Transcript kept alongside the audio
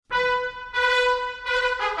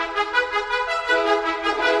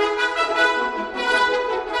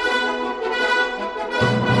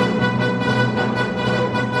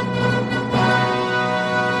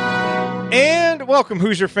welcome,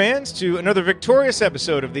 Hoosier fans, to another victorious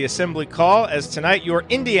episode of the Assembly Call, as tonight your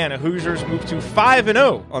Indiana Hoosiers move to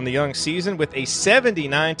 5-0 on the young season with a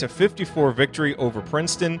 79-54 victory over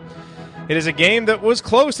Princeton. It is a game that was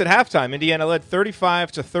close at halftime. Indiana led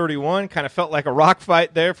 35-31, kind of felt like a rock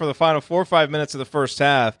fight there for the final 4 or 5 minutes of the first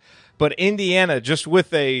half, but Indiana just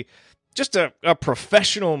with a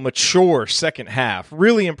professional, mature second half.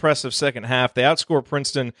 Really impressive second half. They outscored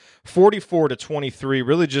Princeton 44-23,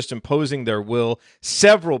 really just imposing their will.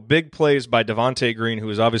 Several big plays by Devonte Green, who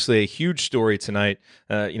is obviously a huge story tonight.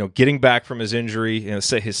 Getting back from his injury,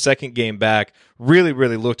 his second game back, really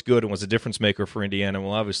looked good and was a difference maker for Indiana.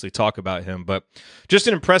 We'll obviously talk about him, but just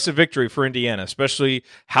an impressive victory for Indiana, especially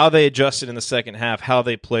how they adjusted in the second half, how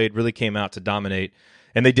they played, really came out to dominate.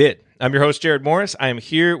 And they did. I'm your host, Jared Morris. I am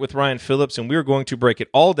here with Ryan Phillips, and we are going to break it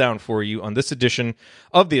all down for you on this edition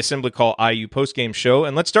of the Assembly Call IU Postgame Show.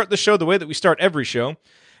 And let's start the show the way that we start every show,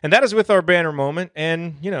 and that is with our banner moment.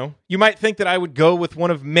 And, you might think that I would go with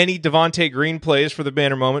one of many Devonte Green plays for the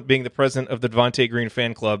banner moment, being the president of the Devonte Green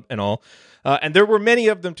fan club and all. And there were many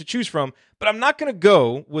of them to choose from, but I'm not going to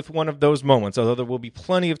go with one of those moments, although there will be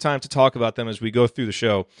plenty of time to talk about them as we go through the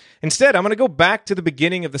show. Instead, I'm going to go back to the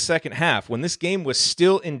beginning of the second half when this game was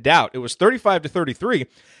still in doubt. It was 35-33,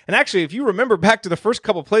 and actually, if you remember back to the first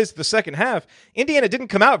couple plays of the second half, Indiana didn't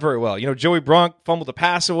come out very well. Joey Bronk fumbled a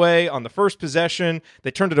pass away on the first possession. They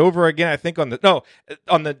turned it over again, I think, on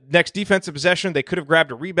the next defensive possession. They could have grabbed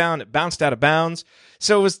a rebound. It bounced out of bounds.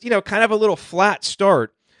 So it was, kind of a little flat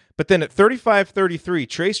start. But then at 35-33,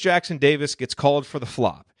 Trace Jackson Davis gets called for the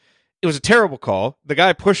flop. It was a terrible call. The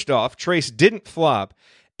guy pushed off. Trace didn't flop.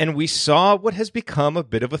 And we saw what has become a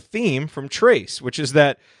bit of a theme from Trace, which is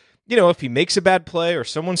that, if he makes a bad play or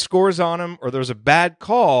someone scores on him or there's a bad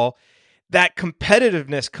call, that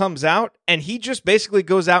competitiveness comes out and he just basically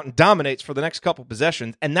goes out and dominates for the next couple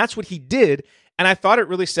possessions. And that's what he did. And I thought it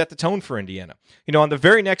really set the tone for Indiana. On the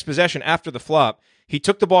very next possession after the flop, he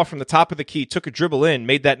took the ball from the top of the key, took a dribble in,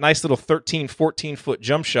 made that nice little 13, 14-foot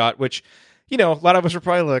jump shot, which, a lot of us were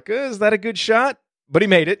probably like, is that a good shot? But he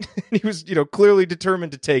made it. He was, clearly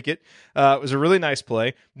determined to take it. It was a really nice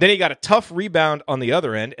play. Then he got a tough rebound on the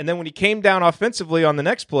other end. And then when he came down offensively on the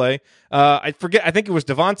next play, I think it was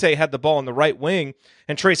Devonte had the ball on the right wing,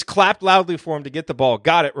 and Trace clapped loudly for him to get the ball,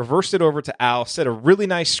 got it, reversed it over to Al, set a really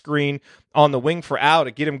nice screen on the wing for Al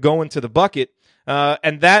to get him going to the bucket.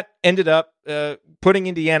 And that ended up putting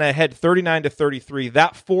Indiana ahead 39-33.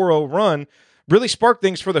 That 4-0 run really sparked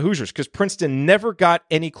things for the Hoosiers because Princeton never got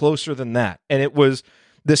any closer than that. And it was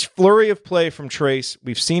this flurry of play from Trace.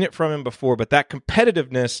 We've seen it from him before, but that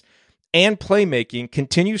competitiveness and playmaking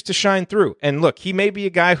continues to shine through. And look, he may be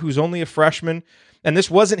a guy who's only a freshman, and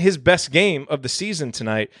this wasn't his best game of the season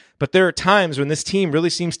tonight, but there are times when this team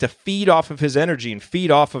really seems to feed off of his energy and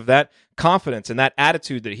feed off of that confidence and that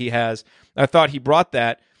attitude that he has. I thought he brought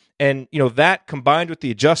that. And, that combined with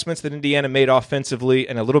the adjustments that Indiana made offensively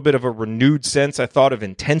and a little bit of a renewed sense, I thought, of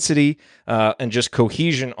intensity and just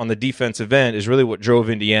cohesion on the defensive end is really what drove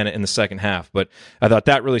Indiana in the second half. But I thought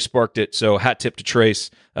that really sparked it. So hat tip to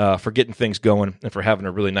Trace for getting things going and for having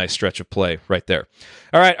a really nice stretch of play right there.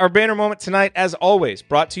 All right, our banner moment tonight, as always,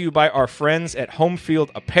 brought to you by our friends at Home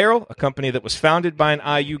Field Apparel, a company that was founded by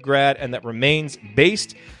an IU grad and that remains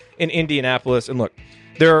based in Indianapolis. And look,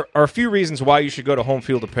 there are a few reasons why you should go to Home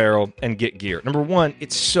Field Apparel and get gear. Number one,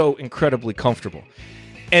 it's so incredibly comfortable.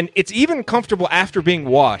 And it's even comfortable after being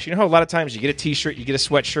washed. You know how a lot of times you get a t-shirt, you get a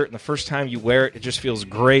sweatshirt, and the first time you wear it, it just feels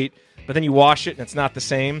great. But then you wash it and it's not the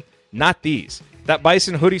same. Not these. That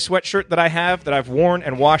Bison hoodie sweatshirt that I have, that I've worn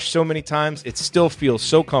and washed so many times, it still feels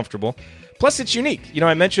so comfortable. Plus, it's unique.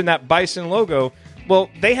 I mentioned that Bison logo.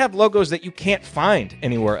 Well, they have logos that you can't find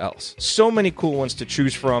anywhere else. So many cool ones to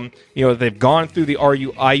choose from. They've gone through the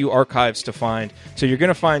IU archives to find. So you're going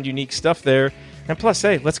to find unique stuff there. And plus,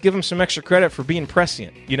 hey, let's give them some extra credit for being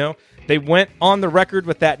prescient. They went on the record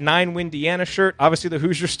with that 9-win Indiana shirt. Obviously, the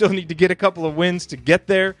Hoosiers still need to get a couple of wins to get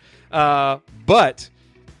there. But,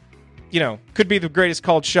 could be the greatest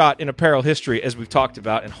called shot in apparel history, as we've talked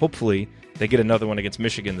about. And hopefully they get another one against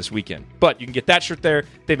Michigan this weekend. But you can get that shirt there.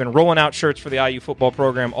 They've been rolling out shirts for the IU football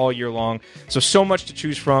program all year long. So much to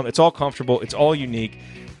choose from. It's all comfortable. It's all unique.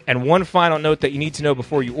 And one final note that you need to know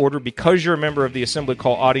before you order, because you're a member of the Assembly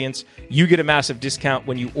Call audience, you get a massive discount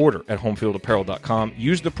when you order at homefieldapparel.com.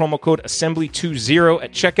 Use the promo code Assembly20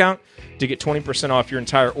 at checkout to get 20% off your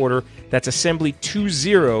entire order. That's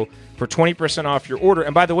Assembly20 for 20% off your order.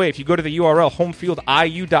 And by the way, if you go to the URL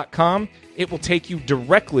homefieldiu.com, it will take you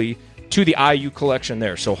directly to the IU collection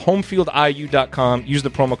there. So homefieldiu.com, use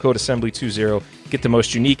the promo code Assembly20, get the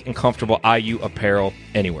most unique and comfortable IU apparel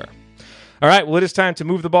anywhere. All right, well, it is time to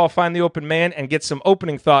move the ball, find the open man, and get some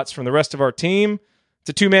opening thoughts from the rest of our team. It's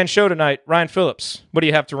a two-man show tonight. Ryan Phillips, what do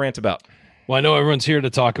you have to rant about? Well, I know everyone's here to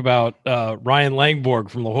talk about Ryan Langborg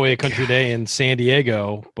from La Jolla Country Day in San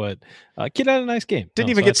Diego, but kid had a nice game. Didn't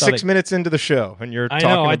even get 6 minutes into the show, and you're talking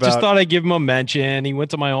about... I just thought I'd give him a mention. He went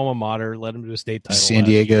to my alma mater, led him to a state title. San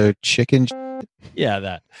Diego chicken.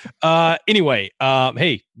 Yeah, that. Anyway,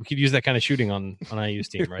 hey, we could use that kind of shooting on IU's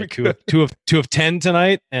team, right? two of 10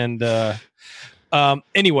 tonight, and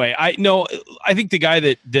anyway, I think the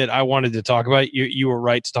guy that I wanted to talk about, you were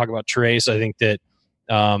right to talk about Trace. I think that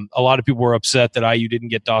a lot of people were upset that IU didn't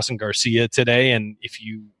get Dawson Garcia today, and if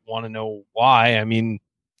you want to know why, I mean,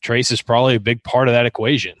 Trace is probably a big part of that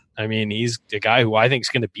equation. I mean, he's a guy who I think is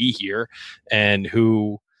going to be here and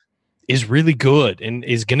who is really good and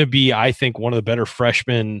is going to be, I think, one of the better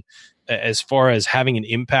freshmen as far as having an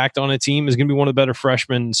impact on a team. Is going to be one of the better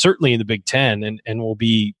freshmen, certainly in the Big Ten, and will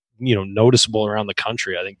be noticeable around the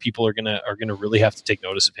country. I think people are gonna really have to take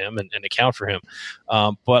notice of him and account for him.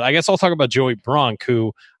 But I guess I'll talk about Joey Bronk,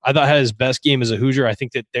 who I thought had his best game as a Hoosier. I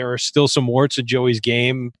think that there are still some warts of Joey's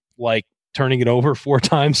game, like turning it over 4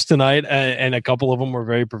 times tonight, and a couple of them were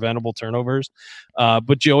very preventable turnovers.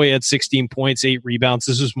 But Joey had 16 points, 8 rebounds.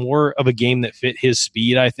 This was more of a game that fit his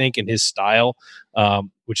speed, I think, and his style,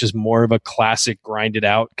 which is more of a classic grinded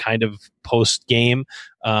out kind of post game.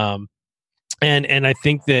 And I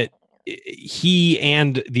think that he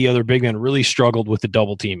and the other big men really struggled with the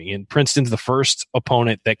double teaming. And Princeton's the first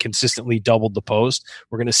opponent that consistently doubled the post.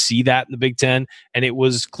 We're going to see that in the Big Ten. And it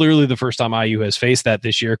was clearly the first time IU has faced that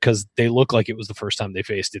this year, because they look like it was the first time they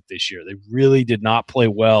faced it this year. They really did not play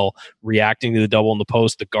well reacting to the double in the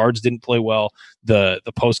post. The guards didn't play well. The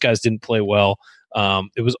post guys didn't play well.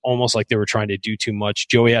 It was almost like they were trying to do too much.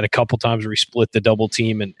 Joey had a couple times where he split the double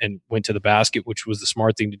team and went to the basket, which was the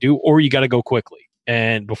smart thing to do, or you got to go quickly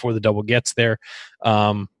and before the double gets there.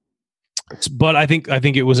 But I think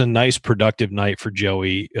it was a nice productive night for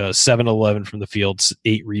Joey. 7-11 from the field,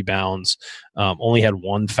 8 rebounds, only had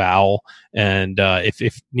 1 foul, and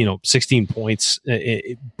if 16 points.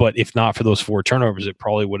 But if not for those 4 turnovers, it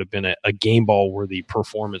probably would have been a game ball worthy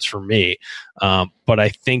performance for me. But I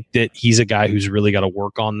think that he's a guy who's really got to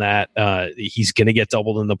work on that. He's going to get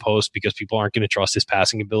doubled in the post because people aren't going to trust his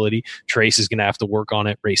passing ability. Trace is going to have to work on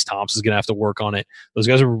it. Race Thompson is going to have to work on it. Those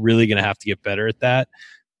guys are really going to have to get better at that.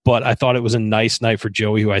 But I thought it was a nice night for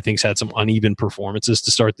Joey, who I think's had some uneven performances to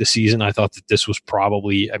start the season. I thought that this was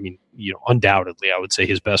probably, undoubtedly, I would say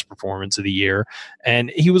his best performance of the year. And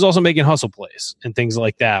he was also making hustle plays and things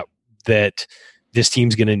like that this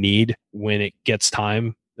team's going to need when it gets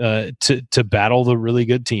time to battle the really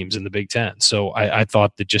good teams in the Big Ten. So I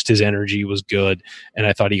thought that just his energy was good, and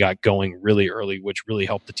I thought he got going really early, which really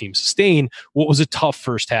helped the team sustain what was a tough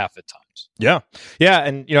first half at times. Yeah,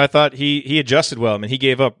 and I thought he adjusted well. I mean, he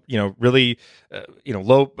gave up really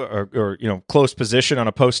low or close position on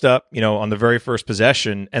a post up on the very first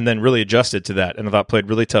possession, and then really adjusted to that. And I thought played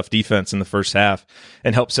really tough defense in the first half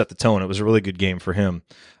and helped set the tone. It was a really good game for him.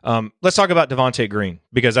 Let's talk about Devonte Green,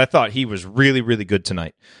 because I thought he was really, really good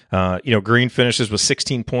tonight. Green finishes with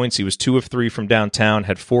 16 points. He was 2 of 3 from downtown,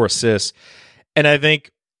 had 4 assists, and I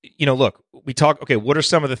think. Look, we talk, okay, what are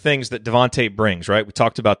some of the things that Devonte brings, right? We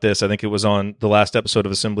talked about this. I think it was on the last episode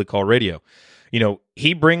of Assembly Call Radio.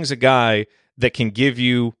 He brings a guy that can give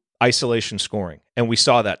you isolation scoring, and we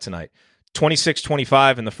saw that tonight.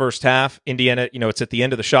 26-25 in the first half. Indiana, it's at the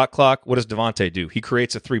end of the shot clock. What does Devonte do? He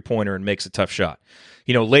creates a three-pointer and makes a tough shot.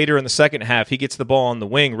 Later in the second half, he gets the ball on the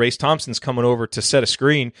wing. Race Thompson's coming over to set a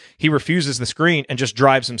screen. He refuses the screen and just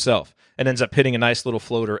drives himself and ends up hitting a nice little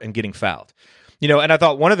floater and getting fouled. And I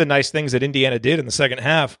thought one of the nice things that Indiana did in the second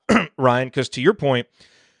half, Ryan, because to your point,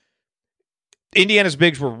 Indiana's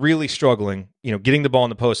bigs were really struggling, getting the ball in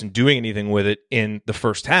the post and doing anything with it in the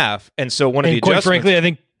first half. And so one of the adjustments... Quite frankly,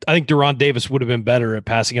 I think Deron Davis would have been better at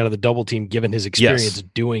passing out of the double team given his experience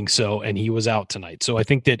doing so, and he was out tonight. So I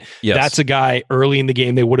think that that's a guy early in the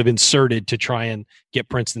game they would have inserted to try and get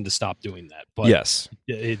Princeton to stop doing that. But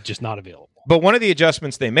it's just not available. But one of the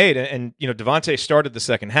adjustments they made, and Devonte started the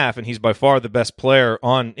second half, and he's by far the best player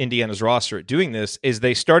on Indiana's roster at doing this, is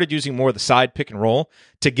they started using more of the side pick and roll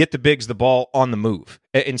to get the bigs the ball on the move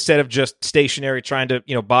instead of just stationary trying to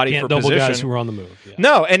body Can't for double position. Guys who are on the move. Yeah.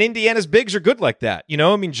 No, and Indiana's bigs are good like that.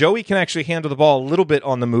 Joey can actually handle the ball a little bit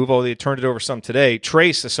on the move, although they turned it over some today.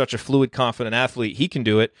 Trace is such a fluid, confident athlete; he can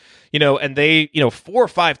do it. And they 4 or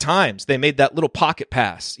 5 times they made that little pocket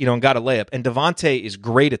pass, and got a layup. And Devonte is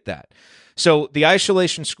great at that. So the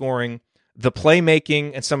isolation scoring, the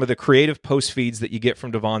playmaking, and some of the creative post feeds that you get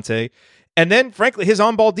from Devonte, and then, frankly, his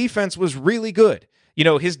on-ball defense was really good.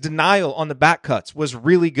 His denial on the back cuts was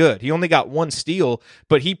really good. He only got one steal,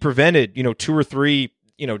 but he prevented, 2 or 3,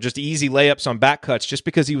 just easy layups on back cuts just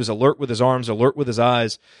because he was alert with his arms, alert with his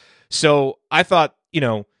eyes. So I thought,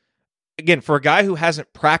 again, for a guy who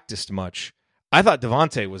hasn't practiced much, I thought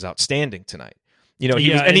Devonte was outstanding tonight.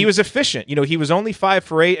 He was efficient. He was only 5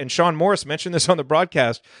 for 8, and Sean Morris mentioned this on the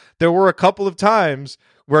broadcast. There were a couple of times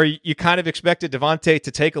where you kind of expected Devonte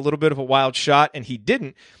to take a little bit of a wild shot, and he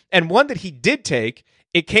didn't. And one that he did take,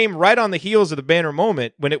 it came right on the heels of the banner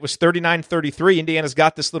moment when it was 39-33. Indiana's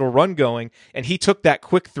got this little run going, and he took that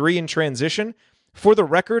quick 3 in transition. For the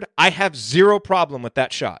record, I have zero problem with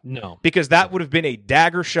that shot. No. Because that would have been a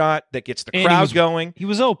dagger shot that gets the crowd going. He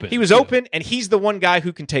was open. He was open, and he's the one guy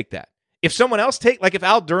who can take that. If someone else if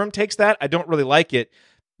Al Durham takes that, I don't really like it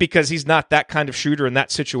because he's not that kind of shooter in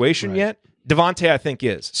that situation yet. Devonte, I think,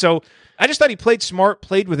 is. So I just thought he played smart,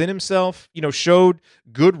 played within himself, showed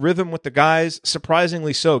good rhythm with the guys,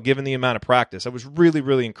 surprisingly so, given the amount of practice. I was really,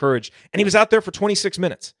 really encouraged. And he was out there for 26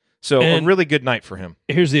 minutes. So a really good night for him.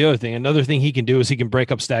 Here's the other thing. Another thing he can do is he can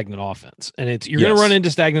break up stagnant offense. And you're going to run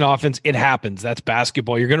into stagnant offense. It happens. That's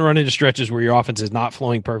basketball. You're going to run into stretches where your offense is not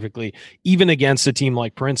flowing perfectly, even against a team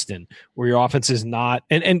like Princeton, where your offense is not.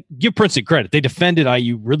 And give Princeton credit. They defended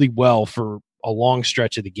IU really well for a long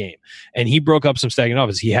stretch of the game. And he broke up some stagnant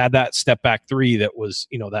offense. He had that step back 3 that was,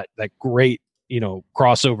 that great,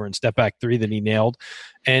 crossover and step back 3 that he nailed.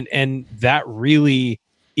 And that really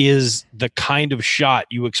is the kind of shot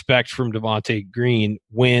you expect from Devonte Green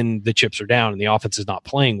when the chips are down and the offense is not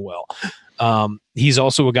playing well. He's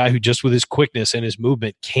also a guy who just with his quickness and his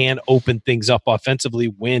movement can open things up offensively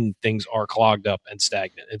when things are clogged up and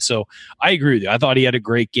stagnant. And so I agree with you. I thought he had a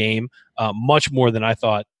great game, much more than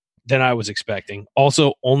I was expecting.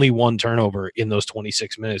 Also, only 1 turnover in those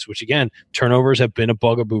 26 minutes, which again, turnovers have been a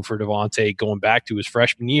bugaboo for Devonte going back to his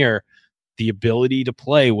freshman year. The ability to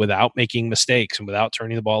play without making mistakes and without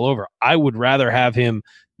turning the ball over. I would rather have him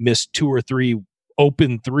miss 2 or 3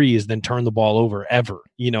 open threes than turn the ball over ever.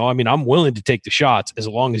 I'm willing to take the shots as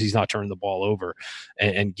long as he's not turning the ball over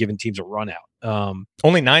and giving teams a run out.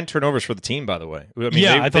 Only 9 turnovers for the team, by the way.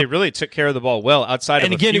 They really took care of the ball well outside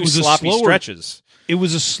of a few sloppy stretches. It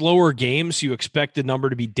was a slower game, so you expect the number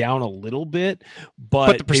to be down a little bit.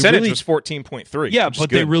 But the percentage was 14.3. Yeah, but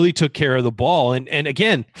they really took care of the ball. And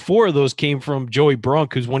again, 4 of those came from Joey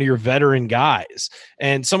Brunk, who's one of your veteran guys.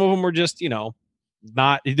 And some of them were just,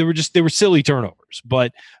 they were silly turnovers.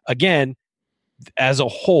 But again, as a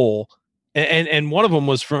whole, and one of them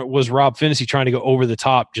was Rob Finney trying to go over the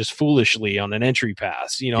top just foolishly on an entry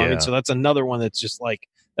pass. So that's another one that's just like,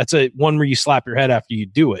 that's a one where you slap your head after you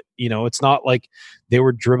do it. It's not like they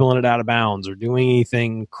were dribbling it out of bounds or doing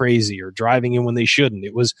anything crazy or driving in when they shouldn't.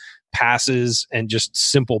 It was passes and just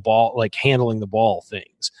simple ball, like handling the ball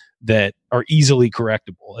things that are easily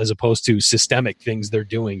correctable as opposed to systemic things they're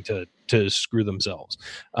doing to screw themselves.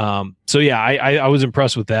 I was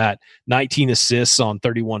impressed with that. 19 assists on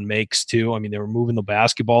 31 makes too. I mean, they were moving the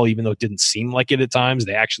basketball, even though it didn't seem like it at times.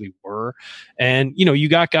 They actually were. And, you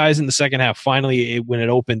got guys in the second half, finally, when it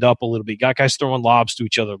opened up a little bit, got guys throwing lobs to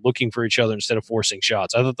each other, looking for each other instead of forcing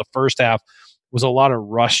shots. I thought the first half was a lot of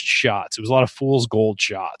rushed shots. It was a lot of fool's gold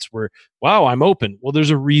shots where, wow, I'm open. Well, there's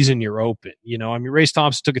a reason you're open. Race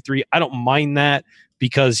Thompson took a 3. I don't mind that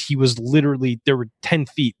because he was literally, there were 10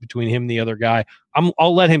 feet between him and the other guy.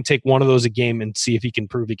 I'll let him take one of those a game and see if he can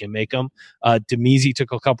prove he can make them. Demizi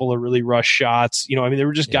took a couple of really rushed shots. They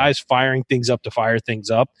were just guys firing things up to fire things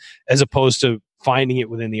up as opposed to finding it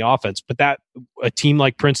within the offense. But that a team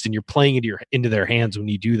like Princeton, you're playing into their hands when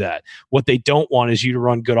you do that. What they don't want is you to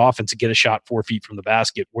run good offense and get a shot 4 feet from the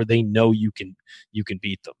basket where they know you can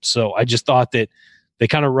beat them. So I just thought that they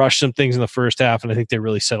kind of rushed some things in the first half, and I think they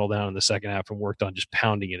really settled down in the second half and worked on just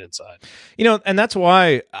pounding it inside. And that's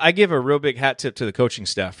why I give a real big hat tip to the coaching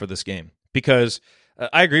staff for this game because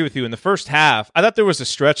I agree with you. In the first half, I thought there was a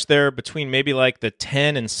stretch there between maybe like the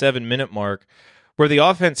 10 and 7 minute mark where the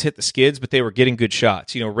offense hit the skids, but they were getting good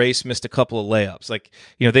shots. Race missed a couple of layups.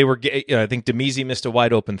 They were. I think Demizi missed a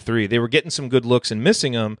wide open 3. They were getting some good looks and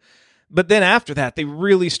missing them. But then after that, they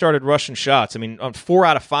really started rushing shots. On 4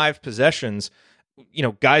 out of 5 possessions,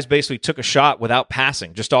 guys basically took a shot without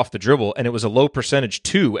passing, just off the dribble, and it was a low percentage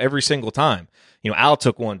 2 every single time. Al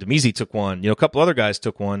took one, Demizi took one, a couple other guys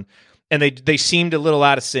took one, and they seemed a little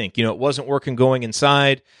out of sync. It wasn't working going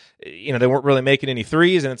inside. They weren't really making any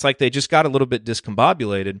threes, and it's like they just got a little bit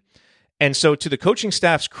discombobulated. And so to the coaching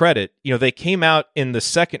staff's credit, they came out in the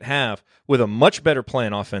second half with a much better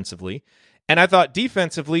plan offensively, and I thought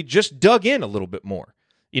defensively just dug in a little bit more.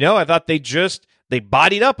 I thought they They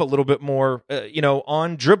bodied up a little bit more,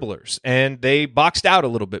 on dribblers, and they boxed out a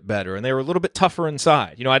little bit better, and they were a little bit tougher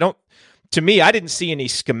inside. To me, I didn't see any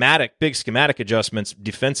big schematic adjustments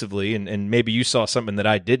defensively, and maybe you saw something that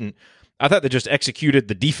I didn't. I thought they just executed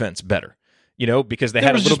the defense better, because they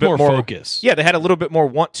had a little bit more focus. Yeah, they had a little bit more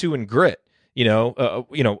want to and grit.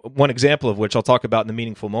 One example of which I'll talk about in the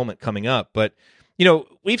meaningful moment coming up, but.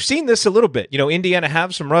 We've seen this a little bit. Indiana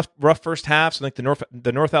have some rough first halves. I think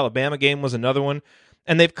the North Alabama game was another one,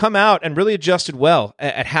 and they've come out and really adjusted well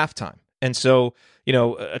at halftime. And so,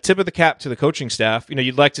 a tip of the cap to the coaching staff.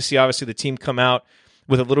 You'd like to see obviously the team come out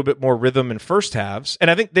with a little bit more rhythm in first halves,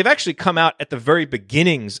 and I think they've actually come out at the very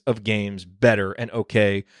beginnings of games better and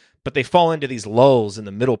okay. But they fall into these lulls in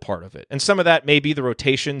the middle part of it, and some of that may be the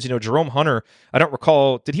rotations. Jerome Hunter, I don't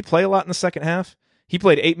recall, did he play a lot in the second half? He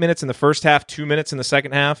played 8 minutes in the first half, 2 minutes in the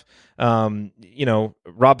second half.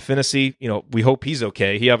 Rob Finney, we hope he's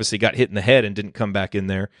okay. He obviously got hit in the head and didn't come back in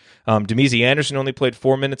there. Demezy Anderson only played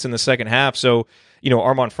 4 minutes in the second half. So,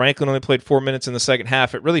 Armand Franklin only played 4 minutes in the second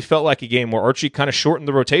half. It really felt like a game where Archie kind of shortened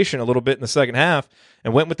the rotation a little bit in the second half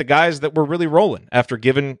and went with the guys that were really rolling after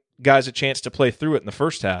giving guys a chance to play through it in the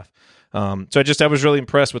first half. So I was really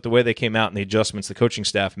impressed with the way they came out and the adjustments the coaching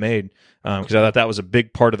staff made, because I thought that was a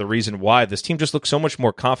big part of the reason why this team just looked so much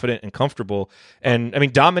more confident and comfortable, and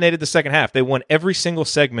dominated the second half. They won every single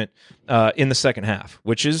segment in the second half,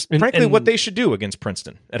 which is frankly what they should do against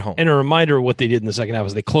Princeton at home. And a reminder of what they did in the second half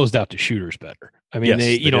is they closed out the shooters better.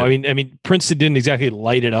 Princeton didn't exactly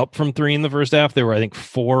light it up from three in the first half. They were, I think,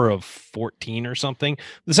 4 of 14 or something.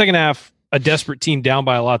 The second half, a desperate team down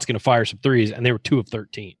by a lot is going to fire some threes, and they were 2 of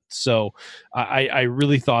 13. So I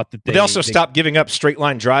really thought that they also stopped giving up straight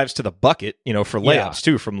line drives to the bucket, for layups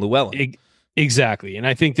too from Llewellyn. Exactly. And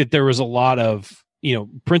I think that there was a lot of,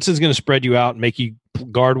 Princeton's going to spread you out and make you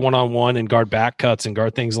guard one-on-one and guard back cuts and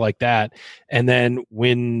guard things like that. And then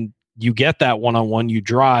when you get that one-on-one, you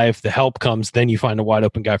drive, the help comes, then you find a wide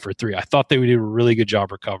open guy for a 3. I thought they would do a really good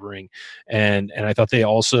job recovering. And I thought they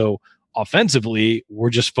also offensively were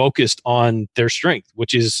just focused on their strength,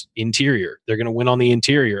 which is interior. They're going to win on the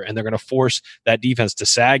interior, and they're going to force that defense to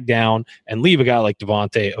sag down and leave a guy like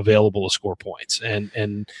Devonte available to score points.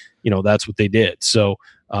 And that's what they did. So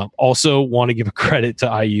also want to give a credit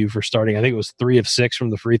to IU for starting, I think it was 3 of 6 from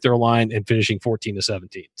the free throw line and finishing 14 to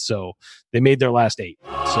 17. So they made their last 8.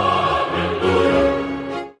 So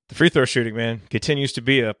the free throw shooting, man, continues to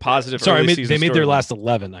be a positive. Sorry, they made their last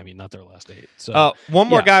 11. Not their last 8. So one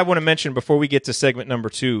more guy I want to mention before we get to segment number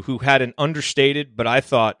 2, who had an understated, but I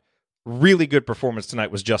thought really good performance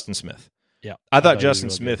tonight, was Justin Smith. Yeah, I thought Justin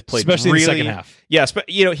Smith played especially really, in the second half. Yes, but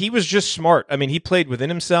he was just smart. He played within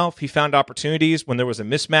himself. He found opportunities when there was a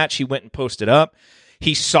mismatch. He went and posted up.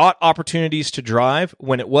 He sought opportunities to drive.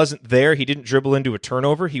 When it wasn't there, he didn't dribble into a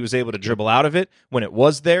turnover. He was able to dribble out of it. When it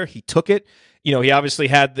was there, he took it. He obviously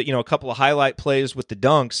had a couple of highlight plays with the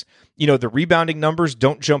dunks. The rebounding numbers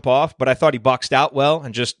don't jump off, but I thought he boxed out well,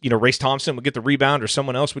 and just, Race Thompson would get the rebound or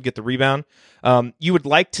someone else would get the rebound. You would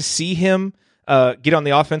like to see him get on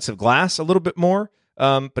the offensive glass a little bit more.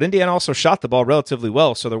 But Indiana also shot the ball relatively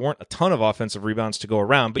well, so there weren't a ton of offensive rebounds to go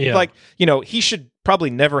around. But he should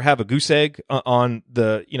probably never have a goose egg on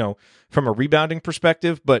the, from a rebounding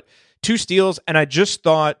perspective. But 2 steals, and I just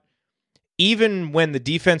thought, even when the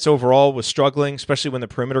defense overall was struggling, especially when the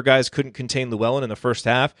perimeter guys couldn't contain Llewellyn in the first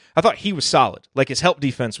half, I thought he was solid. Like, his help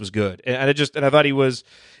defense was good, and I thought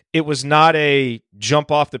it was not a jump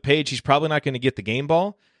off the page. He's probably not going to get the game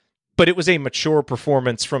ball, but it was a mature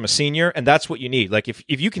performance from a senior, and that's what you need. Like, if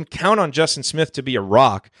you can count on Justin Smith to be a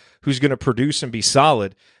rock who's going to produce and be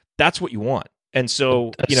solid, that's what you want. And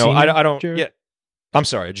so, I don't. Yeah, I'm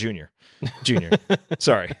sorry, a junior.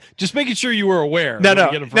 Sorry, just making sure you were aware. No.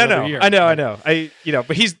 I know.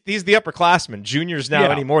 But he's the upperclassman. Juniors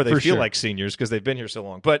now anymore, they feel like seniors because they've been here so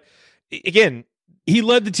long. But again, he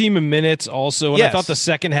led the team in minutes also, and I thought the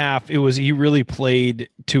second half he really played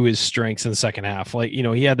to his strengths in the second half. Like,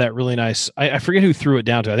 he had that really nice. I forget who threw it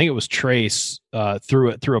down to. I think it was Trace.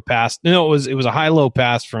 Threw a pass. No, it was a high-low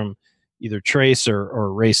pass from either Trace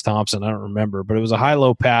or Race Thompson. I don't remember, but it was a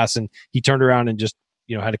high-low pass, and he turned around and just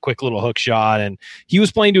had a quick little hook shot, and he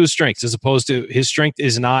was playing to his strengths, as opposed to his strength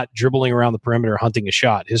is not dribbling around the perimeter hunting a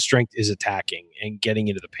shot. His strength is attacking and getting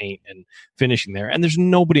into the paint and finishing there. And there's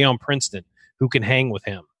nobody on Princeton who can hang with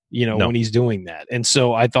him, when he's doing that. And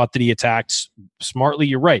so I thought that he attacked smartly.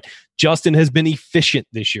 You're right. Justin has been efficient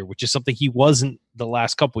this year, which is something he wasn't the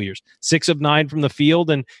last couple of years. 6 of 9 from the field,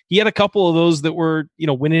 and he had a couple of those that were,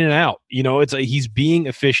 went in and out. He's being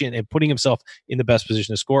efficient and putting himself in the best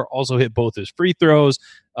position to score. Also hit both his free throws.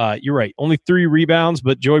 You're right. Only 3 rebounds,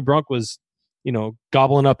 but Joey Brunk was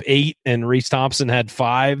gobbling up 8 and Reese Thompson had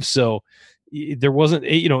 5. So there wasn't,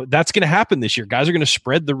 that's going to happen this year. Guys are going to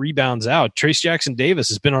spread the rebounds out. Trace Jackson Davis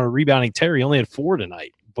has been on a rebounding tear. He only had 4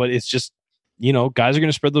 tonight, but it's just, guys are going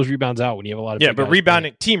to spread those rebounds out when you have a lot of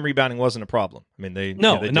but team rebounding wasn't a problem. I mean, they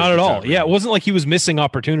not at all. Yeah, it wasn't like he was missing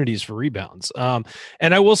opportunities for rebounds. And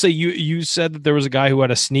I will say, you said that there was a guy who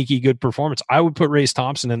had a sneaky good performance. I would put Race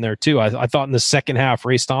Thompson in there too. I thought in the second half,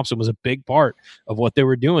 Race Thompson was a big part of what they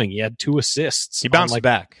were doing. He had 2 assists. He bounced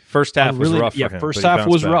back. First half was rough for him. First half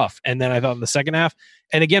was rough, and then I thought in the second half,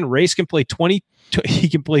 and again, Race can play 20. He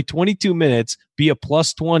can play 22 minutes, be a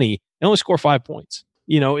plus 20, and only score 5 points.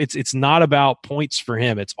 It's not about points for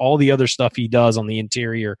him. It's all the other stuff he does on the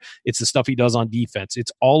interior. It's the stuff he does on defense.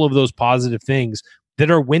 It's all of those positive things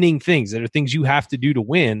that are winning things, that are things you have to do to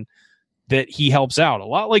win, that he helps out. A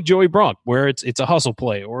lot like Joey Brunk, where it's a hustle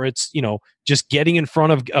play, or it's, just getting in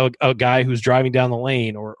front of a guy who's driving down the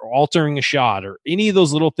lane, or altering a shot, or any of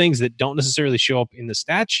those little things that don't necessarily show up in the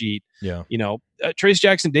stat sheet. Yeah. Trace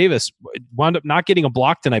Jackson Davis wound up not getting a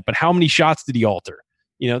block tonight, but how many shots did he alter?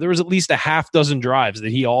 There was at least a half dozen drives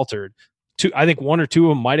that he altered. I think 1 or 2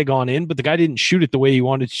 of them might have gone in, but the guy didn't shoot it the way he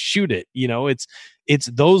wanted to shoot it. It's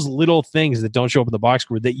those little things that don't show up in the box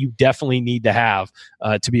score that you definitely need to have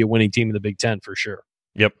to be a winning team in the Big Ten for sure.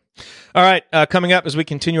 Yep. All right. Coming up as we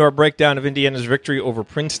continue our breakdown of Indiana's victory over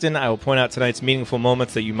Princeton, I will point out tonight's meaningful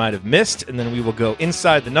moments that you might have missed, and then we will go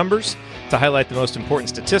inside the numbers to highlight the most important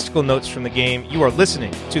statistical notes from the game. You are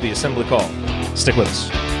listening to the Assembly Call. Stick with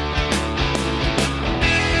us.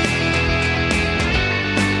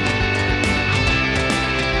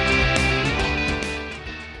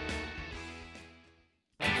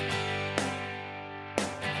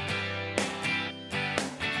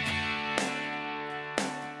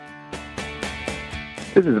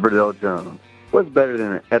 This is Verdell Jones. What's better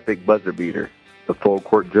than an epic buzzer beater? The full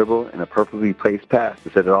court dribble and a perfectly placed pass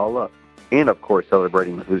to set it all up. And of course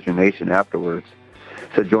celebrating with Hoosier Nation afterwards.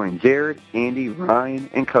 So join Jared, Andy, Ryan,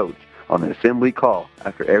 and Coach on the Assembly Call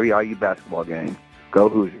after every IU basketball game. Go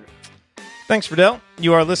Hoosiers. Thanks, Verdell.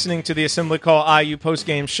 You are listening to the Assembly Call IU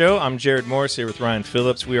postgame show. I'm Jared Morris here with Ryan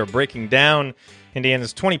Phillips. We are breaking down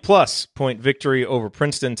Indiana's 20-plus point victory over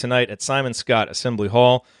Princeton tonight at Simon Scott Assembly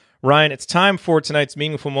Hall. Ryan, it's time for tonight's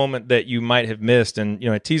meaningful moment that you might have missed. And,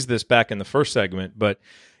 I teased this back in the first segment, but,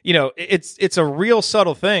 it's a real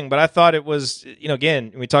subtle thing. But I thought it was,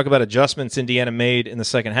 again, when we talk about adjustments Indiana made in the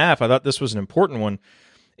second half, I thought this was an important one.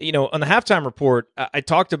 On the halftime report, I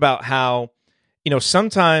talked about how,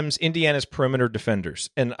 sometimes Indiana's perimeter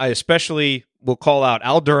defenders, and I especially will call out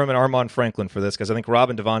Al Durham and Armand Franklin for this because I think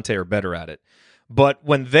Rob and Devonte are better at it. But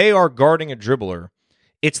when they are guarding a dribbler,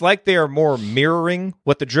 it's like they are more mirroring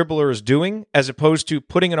what the dribbler is doing as opposed to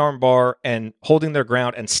putting an arm bar and holding their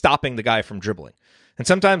ground and stopping the guy from dribbling. And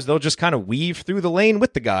sometimes they'll just kind of weave through the lane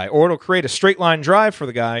with the guy, or it'll create a straight line drive for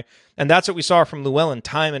the guy. And that's what we saw from Llewellyn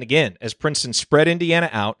time and again as Princeton spread Indiana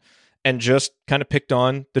out and just kind of picked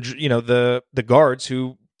on the guards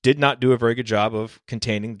who did not do a very good job of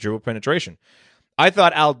containing the dribble penetration. I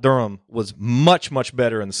thought Al Durham was much, much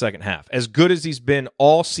better in the second half, as good as he's been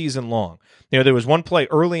all season long. There was one play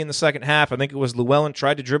early in the second half. I think it was Llewellyn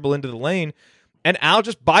tried to dribble into the lane, and Al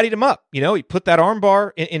just bodied him up. He put that arm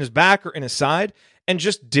bar in his back or in his side and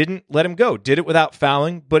just didn't let him go. Did it without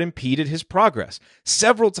fouling, but impeded his progress.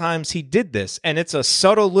 Several times he did this, and it's a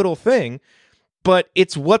subtle little thing, but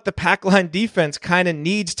it's what the pack line defense kind of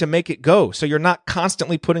needs to make it go. So you're not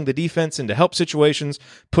constantly putting the defense into help situations,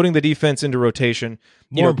 putting the defense into rotation.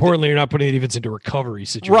 More importantly, you're not putting the defense into recovery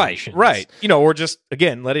situations. Right. Or just,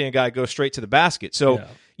 again, letting a guy go straight to the basket. So,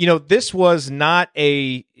 this was not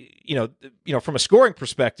a, from a scoring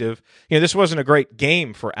perspective, this wasn't a great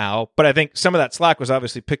game for Al, but I think some of that slack was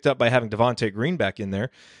obviously picked up by having Devonte Green back in there.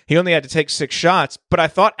 He only had to take 6 shots, but I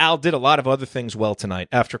thought Al did a lot of other things well tonight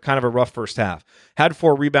after kind of a rough first half. Had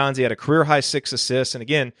 4 rebounds. He had a career-high 6 assists. And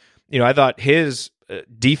again, I thought his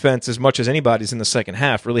defense, as much as anybody's in the second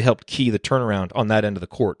half, really helped key the turnaround on that end of the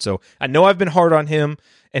court. So I know I've been hard on him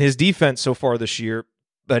and his defense so far this year,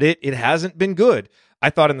 but it hasn't been good. I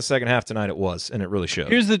thought in the second half tonight it was, and it really showed.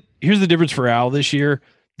 Here's the difference for Al this year.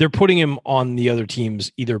 They're putting him on the other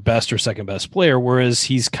team's either best or second best player, whereas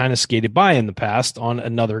he's kind of skated by in the past on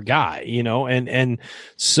another guy, and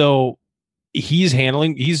so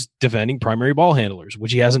he's defending primary ball handlers,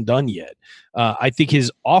 which he hasn't done yet. I think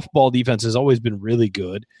his off-ball defense has always been really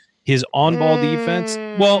good. His on-ball defense,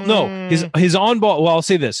 his on-ball, I'll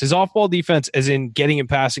say this, his off-ball defense, as in getting in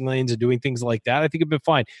passing lanes and doing things like that, I think have been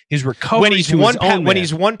fine. His recovery when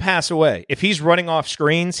he's one pass away, if he's running off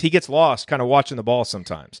screens, he gets lost kind of watching the ball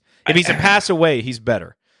sometimes. If he's a pass away, he's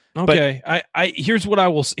better. Okay. Here's what I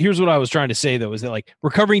was trying to say though, is that like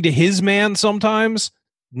recovering to his man sometimes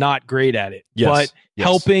not great at it, but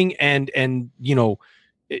helping and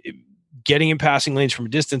getting in passing lanes from a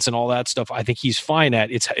distance and all that stuff, I think he's fine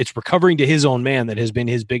at. It's recovering to his own man that has been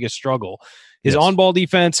his biggest struggle. His on-ball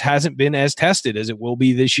defense hasn't been as tested as it will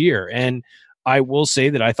be this year. And I will say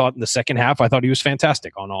that I thought in the second half, I thought he was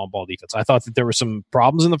fantastic on on-ball defense. I thought that there were some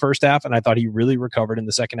problems in the first half, and I thought he really recovered in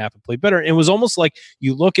the second half and played better. It was almost like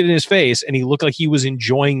you look at his face, and he looked like he was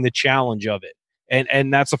enjoying the challenge of it.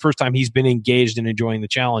 And that's the first time he's been engaged in enjoying the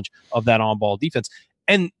challenge of that on-ball defense.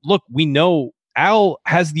 And look, we know Al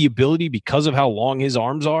has the ability, because of how long his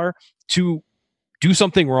arms are, to do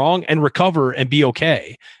something wrong and recover and be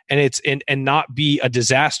okay. And not be a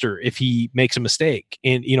disaster if he makes a mistake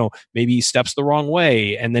and, maybe he steps the wrong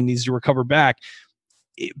way and then needs to recover back.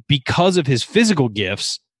 Because of his physical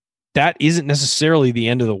gifts, that isn't necessarily the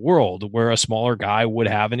end of the world where a smaller guy would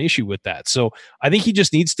have an issue with that. So I think he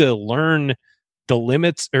just needs to learn the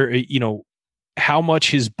limits, or, how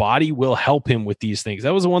much his body will help him with these things.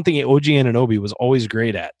 That was the one thing OG Anunoby was always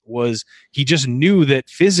great at, was he just knew that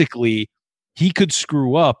physically he could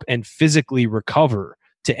screw up and physically recover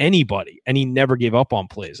to anybody, and he never gave up on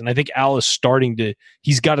plays. And I think Al is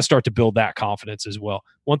he's got to start to build that confidence as well.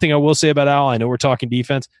 One thing I will say about Al, I know we're talking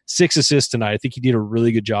defense, 6 assists tonight. I think he did a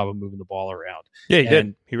really good job of moving the ball around. Yeah, he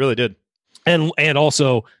did. He really did. And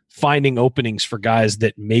also finding openings for guys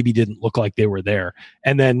that maybe didn't look like they were there.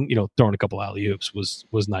 And then, throwing a couple alley-oops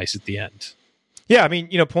was nice at the end. Yeah, I mean,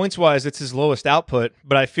 points wise, it's his lowest output,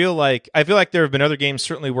 but I feel like there have been other games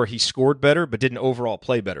certainly where he scored better, but didn't overall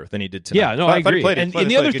play better than he did tonight. Yeah, no, I agree. And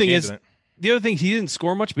the other thing is, he didn't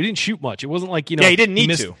score much, but he didn't shoot much. It wasn't like, he didn't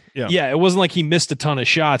need to. Yeah, it wasn't like he missed a ton of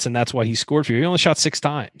shots, and that's why he scored for you. He only shot 6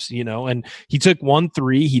 times, and he took 1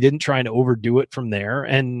 3. He didn't try to overdo it from there,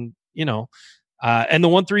 and and the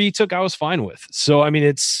 1 3 he took, I was fine with. So I mean,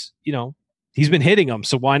 it's he's been hitting them,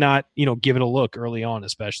 so why not give it a look early on,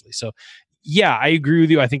 especially. So. Yeah, I agree with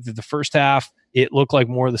you. I think that the first half, it looked like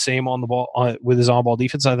more of the same on the ball with his on-ball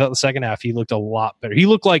defense. I thought the second half, he looked a lot better. He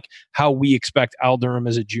looked like how we expect Al Durham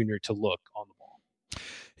as a junior to look on the ball.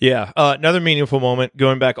 Yeah, another meaningful moment,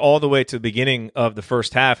 going back all the way to the beginning of the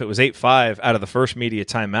first half. It was 8-5 out of the first media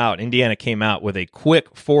timeout. Indiana came out with a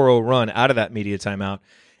quick 4-0 run out of that media timeout.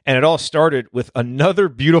 And it all started with another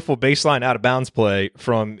beautiful baseline out-of-bounds play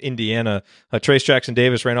from Indiana. Trace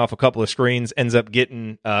Jackson-Davis ran off a couple of screens, ends up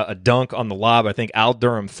getting a dunk on the lob. I think Al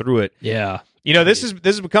Durham threw it. Yeah. This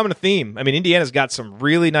is becoming a theme. I mean, Indiana's got some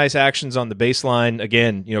really nice actions on the baseline.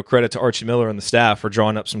 Again, credit to Archie Miller and the staff for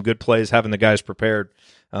drawing up some good plays, having the guys prepared.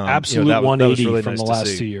 Absolute 180 really from nice the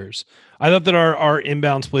last 2 years. I thought that our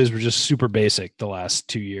inbounds plays were just super basic the last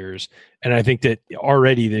 2 years. And I think that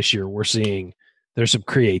already this year we're seeing there's some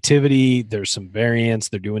creativity, there's some variance,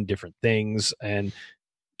 they're doing different things, and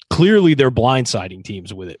clearly they're blindsiding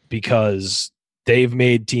teams with it because they've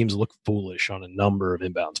made teams look foolish on a number of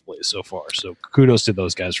inbounds plays so far. So kudos to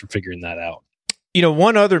those guys for figuring that out.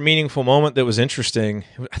 One other meaningful moment that was interesting,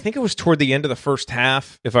 I think it was toward the end of the first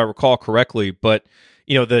half, if I recall correctly, but,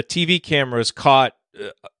 the TV cameras caught,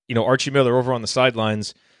 Archie Miller over on the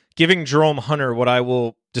sidelines giving Jerome Hunter what I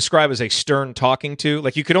will describe as a stern talking to.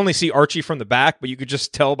 Like, you could only see Archie from the back, but you could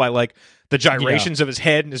just tell by like the gyrations of his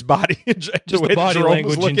head and his body, just the body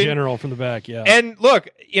language in general from the back. Yeah. And look,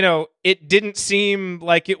 it didn't seem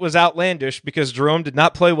like it was outlandish because Jerome did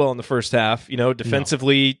not play well in the first half.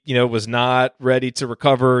 Defensively, was not ready to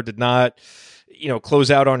recover, did not, close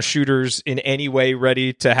out on shooters in any way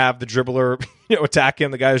ready to have the dribbler, attack him.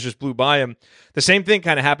 The guys just blew by him. The same thing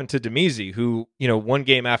kind of happened to Demezi, who, one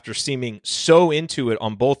game after seeming so into it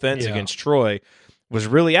on both ends against Troy, was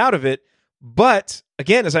really out of it. But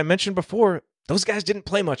again, as I mentioned before, those guys didn't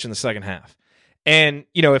play much in the second half. And,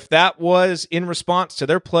 if that was in response to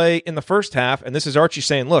their play in the first half, and this is Archie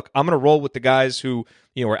saying, look, I'm going to roll with the guys who,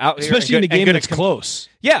 are out here. Especially in a game that's close.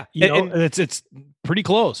 Yeah. It's pretty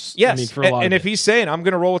close. Yes. For a lot and if he's saying, I'm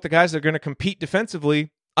going to roll with the guys that are going to compete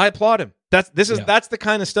defensively, I applaud him. That's the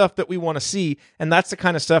kind of stuff that we want to see. And that's the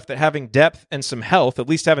kind of stuff that having depth and some health, at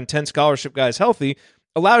least having 10 scholarship guys healthy,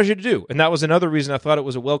 allows you to do. And that was another reason I thought it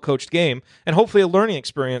was a well-coached game and hopefully a learning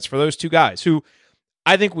experience for those two guys who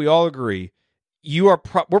I think we all agree we're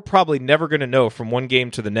probably never going to know from one game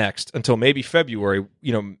to the next until maybe February,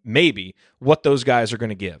 maybe what those guys are going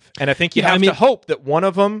to give. And I think you have to hope that one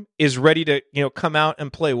of them is ready to, come out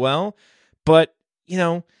and play well. But,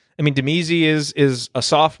 Demezi is a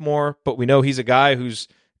sophomore, but we know he's a guy who's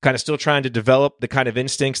kind of still trying to develop the kind of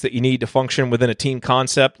instincts that you need to function within a team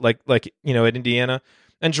concept like at Indiana.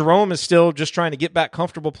 And Jerome is still just trying to get back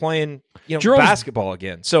comfortable playing, basketball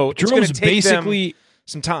again. So it's going to take them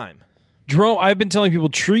some time. Jerome, I've been telling people,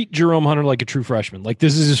 treat Jerome Hunter like a true freshman. Like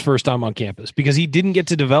this is his first time on campus because he didn't get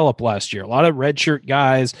to develop last year. A lot of redshirt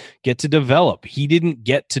guys get to develop. He didn't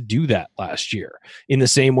get to do that last year in the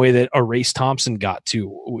same way that Arace Thompson got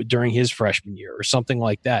to during his freshman year or something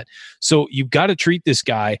like that. So you've got to treat this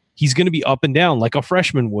guy. He's going to be up and down like a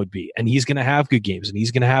freshman would be, and he's going to have good games and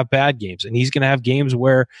he's going to have bad games, and he's going to have games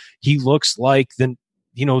where he looks like the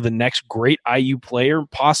next great IU player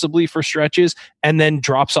possibly for stretches and then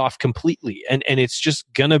drops off completely. And it's just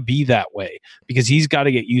going to be that way because he's got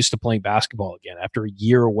to get used to playing basketball again after a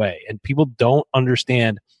year away. And people don't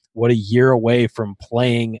understand what a year away from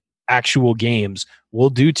playing actual games will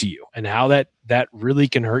do to you and how that really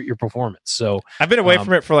can hurt your performance. So I've been away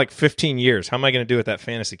from it for like 15 years. How am I going to do at that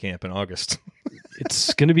fantasy camp in August?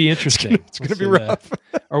 It's going to be interesting. It's going to be rough.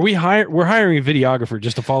 We're hiring a videographer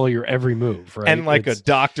just to follow your every move, right? And like a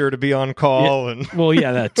doctor to be on call. Yeah, and well,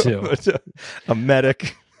 yeah, that too. A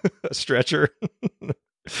medic, a stretcher.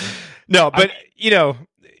 No, but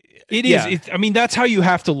it is. I mean, that's how you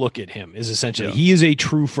have to look at him is essentially he is a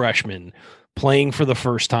true freshman playing for the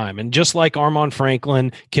first time. And just like Armand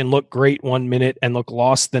Franklin can look great 1 minute and look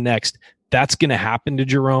lost the next, that's going to happen to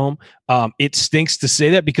Jerome. It stinks to say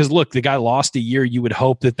that because, look, the guy lost a year. You would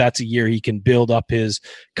hope that that's a year he can build up his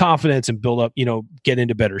confidence and build up, get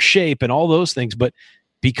into better shape and all those things. But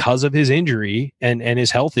because of his injury and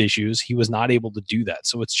his health issues, he was not able to do that.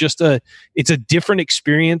 So it's just it's a different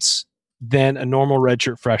experience than a normal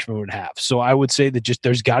redshirt freshman would have. So I would say that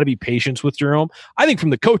there's got to be patience with Jerome. I think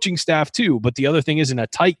from the coaching staff too. But the other thing is, in a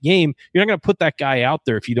tight game, you're not going to put that guy out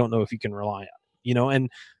there if you don't know if you can rely on it, and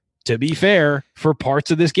to be fair, for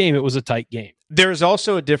parts of this game, it was a tight game. There's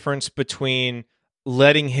also a difference between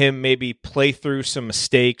letting him maybe play through some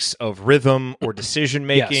mistakes of rhythm or decision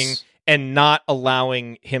making and not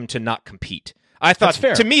allowing him to not compete. I thought,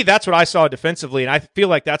 to me, that's what I saw defensively, and I feel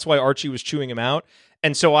like that's why Archie was chewing him out.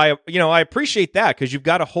 And so I appreciate that because you've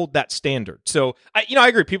got to hold that standard. So I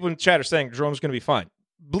agree. People in the chat are saying Jerome's going to be fine.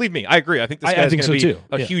 Believe me, I agree. I think this guy's going to be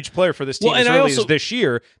a huge player for this team as early as this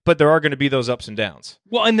year, but there are going to be those ups and downs.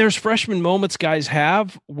 Well, and there's freshman moments guys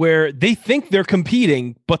have where they think they're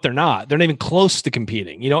competing, but they're not. They're not even close to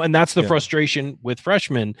competing, and that's the frustration with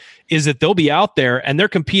freshmen is that they'll be out there and they're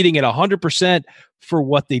competing at 100% for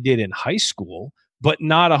what they did in high school, but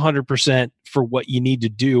not 100% for what you need to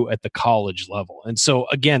do at the college level. And so,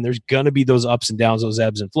 again, there's going to be those ups and downs, those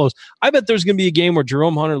ebbs and flows. I bet there's going to be a game where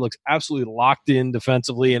Jerome Hunter looks absolutely locked in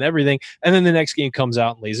defensively and everything, and then the next game comes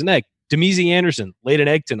out and lays an egg. Demezy Anderson laid an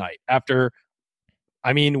egg tonight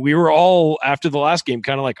we were all, after the last game,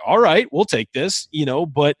 kind of like, all right, we'll take this,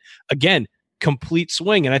 but again, complete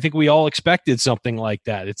swing. And I think we all expected something like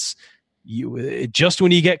that. Just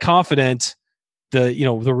when you get confident,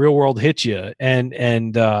 the real world hits you.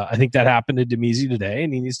 And I think that happened to Demezy today,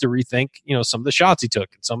 and he needs to rethink, some of the shots he took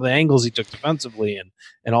and some of the angles he took defensively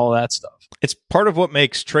and all of that stuff. It's part of what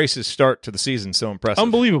makes Trace's start to the season so impressive.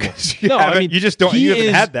 Unbelievable. You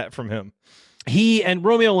haven't had that from him. He and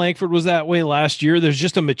Romeo Langford was that way last year. There's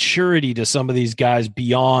just a maturity to some of these guys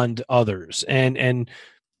beyond others. And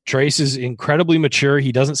Trace is incredibly mature.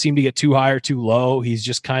 He doesn't seem to get too high or too low. He's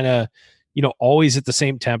just kind of, always at the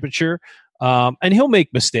same temperature. And he'll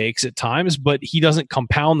make mistakes at times, but he doesn't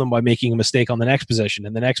compound them by making a mistake on the next possession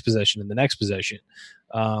and the next possession and the next possession.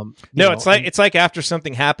 It's like after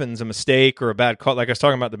something happens, a mistake or a bad call, like I was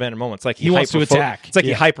talking about the Banner moment, it's like he wants to attack. It's like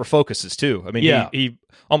he hyper focuses too. I mean, he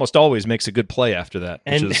almost always makes a good play after that.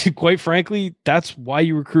 And quite frankly, that's why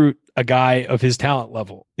you recruit a guy of his talent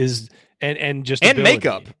level and ability.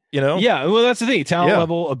 Makeup. Yeah, well, that's the thing. Talent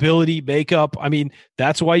level, ability, makeup. I mean,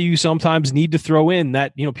 that's why you sometimes need to throw in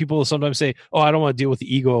that, people will sometimes say, oh, I don't want to deal with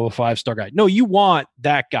the ego of a 5-star guy. No, you want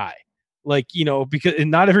that guy. Because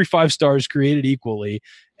not every 5-star is created equally,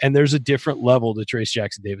 and there's a different level to Trace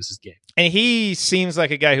Jackson Davis's game. And he seems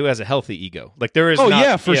like a guy who has a healthy ego. Like there is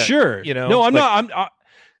sure. No,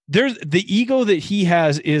 there's the ego that he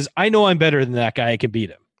has is, I know I'm better than that guy. I can beat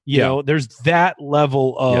him. There's that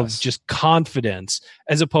level of just confidence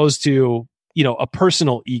as opposed to, a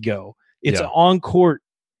personal ego. It's an on-court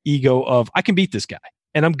ego of, I can beat this guy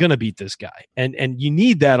and I'm going to beat this guy. And you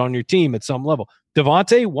need that on your team at some level.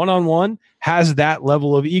 Devonte, one-on-one, has that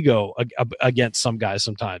level of ego against some guys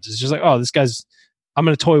sometimes. It's just like, oh, this guy's, I'm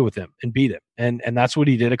going to toy with him and beat him. And that's what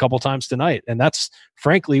he did a couple times tonight. And that's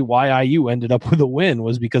frankly why IU ended up with a win,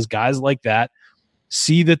 was because guys like that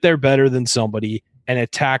see that they're better than somebody and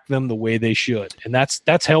attack them the way they should. And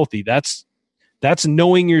that's healthy. That's That's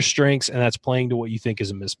knowing your strengths, and that's playing to what you think is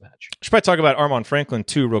a mismatch. Should probably talk about Armaan Franklin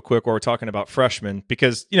too, real quick, while we're talking about freshmen,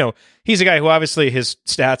 because he's a guy who obviously his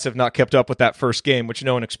stats have not kept up with that first game, which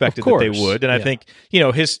no one expected that they would. And I think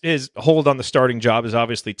his hold on the starting job is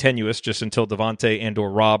obviously tenuous, just until Devonte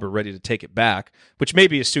and/or Rob are ready to take it back, which may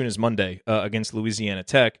be as soon as Monday against Louisiana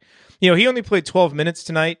Tech. He only played 12 minutes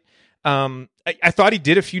tonight. I thought he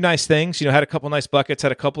did a few nice things. Had a couple nice buckets,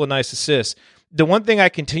 had a couple of nice assists. The one thing I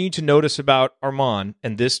continue to notice about Armaan,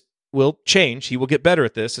 and this will change, he will get better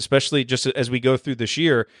at this, especially just as we go through this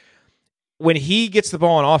year, when he gets the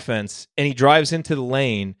ball on offense and he drives into the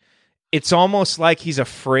lane, it's almost like he's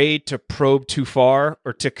afraid to probe too far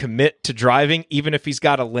or to commit to driving, even if he's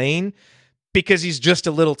got a lane, because he's just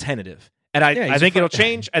a little tentative. And I think it'll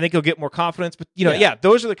change. I think he'll get more confidence. But,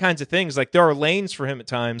 those are the kinds of things. Like, there are lanes for him at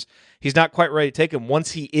times. He's not quite ready to take them.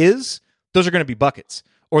 Once he is, those are going to be buckets.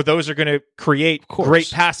 Or those are going to create great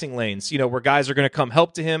passing lanes, where guys are going to come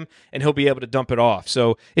help to him and he'll be able to dump it off.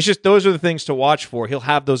 So it's just, those are the things to watch for. He'll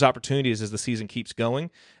have those opportunities as the season keeps going.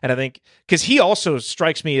 And I think, because he also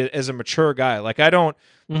strikes me as a mature guy. Like, I don't,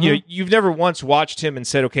 you've never once watched him and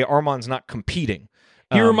said, okay, Armaan's not competing.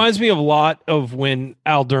 He reminds me a lot of when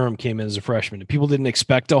Al Durham came in as a freshman. People didn't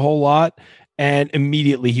expect a whole lot, and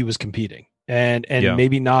immediately he was competing. And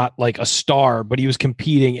maybe not like a star, but he was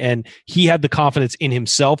competing, and he had the confidence in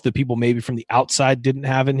himself that people maybe from the outside didn't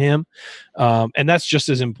have in him. And that's just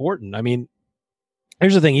as important. I mean,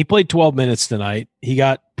 here's the thing. He played 12 minutes tonight. He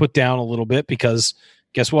got put down a little bit because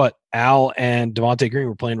guess what? Al and Devonte Green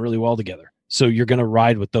were playing really well together. So you're going to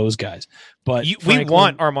ride with those guys. But we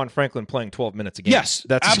want Armaan Franklin playing 12 minutes a game. Yes,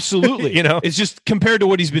 that's absolutely. It's just compared to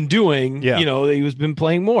what he's been doing, he's been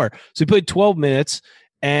playing more. So he played 12 minutes.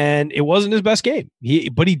 And it wasn't his best game.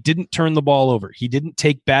 But he didn't turn the ball over. He didn't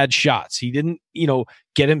take bad shots. He didn't,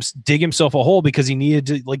 dig himself a hole because he needed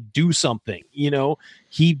to do something.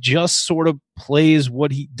 He just sort of plays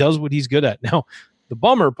what he's good at. Now, the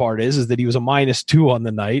bummer part is that he was a -2 on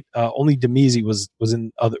the night. Only Demezi was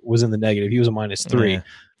in the negative. He was a -3. Yeah.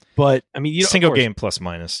 But I mean, single game plus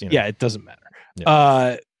minus. Yeah, it doesn't matter.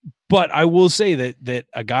 Yeah. But I will say that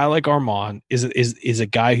a guy like Armaan is a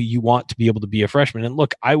guy who you want to be able to be a freshman. And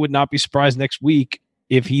look, I would not be surprised next week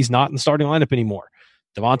if he's not in the starting lineup anymore.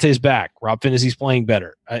 Devonte's back. Rob Finnessy's playing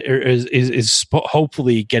better. Is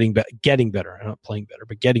hopefully getting better. Not playing better,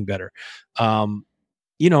 but getting better.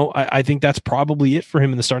 I think that's probably it for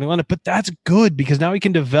him in the starting lineup. But that's good because now he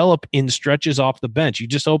can develop in stretches off the bench. You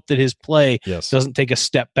just hope that his play doesn't take a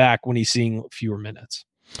step back when he's seeing fewer minutes.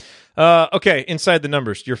 Okay, inside the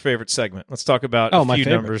numbers, your favorite segment. Let's talk about a few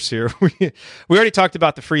numbers here. We already talked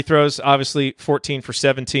about the free throws. Obviously, 14 for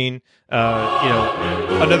 17.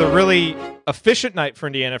 Another really efficient night for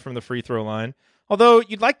Indiana from the free throw line. Although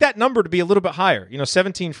you'd like that number to be a little bit higher.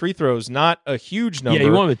 17 free throws, not a huge number. Yeah,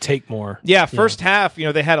 you want them to take more. Yeah, first half,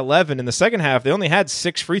 they had 11. In the second half, they only had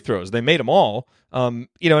 6 free throws. They made them all. And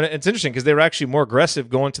it's interesting because they were actually more aggressive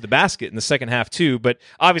going to the basket in the second half too. But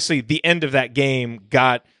obviously, the end of that game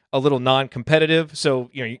got a little non-competitive, so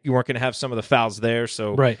you weren't going to have some of the fouls there.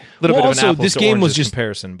 So right, a little bit of an apples this to game was oranges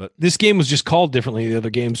comparison. But this game was just called differently than the other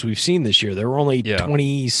games we've seen this year. There were only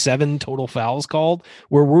 27 total fouls called,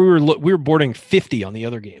 where we were boarding 50 on the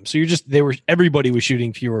other game. So everybody was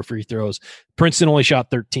shooting fewer free throws. Princeton only shot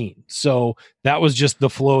 13, so that was just the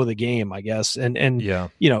flow of the game, I guess. And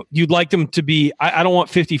you'd like them to be. I don't want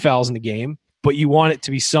 50 fouls in the game, but you want it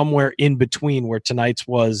to be somewhere in between where tonight's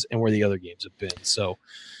was and where the other games have been. So.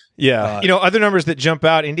 Yeah. Other numbers that jump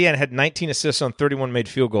out, Indiana had 19 assists on 31 made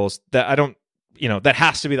field goals. That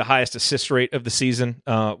has to be the highest assist rate of the season,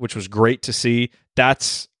 which was great to see.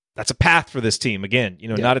 That's a path for this team. Again,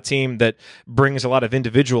 not a team that brings a lot of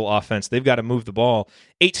individual offense. They've got to move the ball.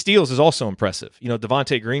 8 steals is also impressive.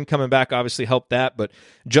 Devonte Green coming back obviously helped that, but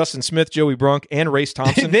Justin Smith, Joey Brunk, and Race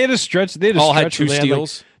Thompson they had a stretch. All had 2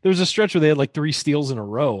 steals. There was a stretch where they had 3 steals in a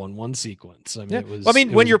row on one sequence. I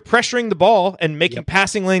mean, when you're pressuring the ball and making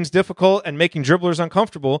passing lanes difficult and making dribblers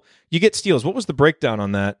uncomfortable, you get steals. What was the breakdown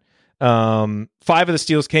on that? 5 of the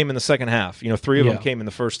steals came in the second half. 3 of them came in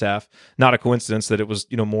the first half. Not a coincidence that it was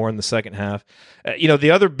more in the second half. The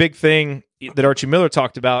other big thing that Archie Miller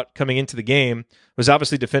talked about coming into the game was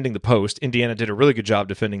obviously defending the post. Indiana did a really good job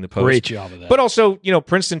defending the post. Great job of that. But also,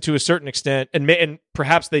 Princeton to a certain extent, and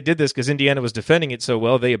perhaps they did this because Indiana was defending it so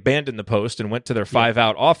well, they abandoned the post and went to their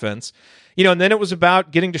 5-out offense. And then it was about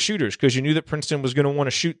getting to shooters because you knew that Princeton was going to want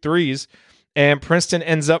to shoot threes. And Princeton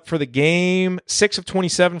ends up for the game 6 of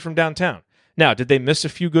 27 from downtown. Now, did they miss a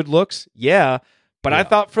few good looks? Yeah, But I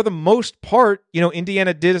thought for the most part,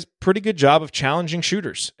 Indiana did a pretty good job of challenging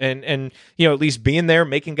shooters and at least being there,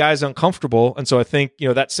 making guys uncomfortable. And so I think,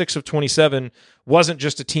 that 6 of 27 wasn't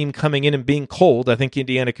just a team coming in and being cold. I think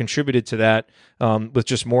Indiana contributed to that with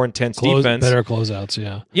just more intense defense. Better closeouts,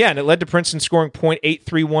 yeah. Yeah, and it led to Princeton scoring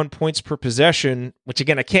 .831 points per possession, which,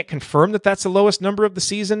 again, I can't confirm that that's the lowest number of the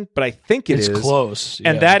season, but I think it's close.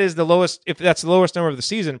 And that is the lowest. If that's the lowest number of the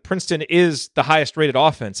season, Princeton is the highest rated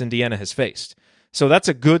offense Indiana has faced. So that's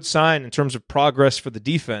a good sign in terms of progress for the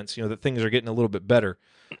defense, that things are getting a little bit better.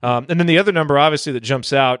 And then the other number, obviously, that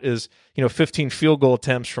jumps out is, 15 field goal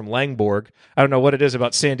attempts from Langborg. I don't know what it is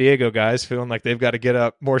about San Diego guys feeling like they've got to get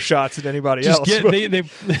up more shots than anybody else.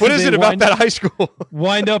 What is it about that high school?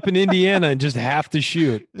 Wind up in Indiana and just have to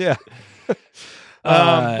shoot. Yeah.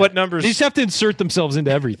 What numbers? They just have to insert themselves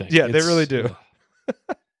into everything. Yeah, they really do.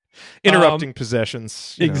 Interrupting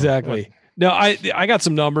possessions. Exactly. No, I got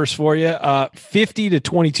some numbers for you. 50 to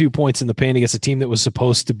 22 points in the paint against a team that was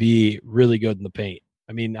supposed to be really good in the paint.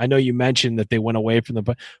 I mean, I know you mentioned that they went away from them,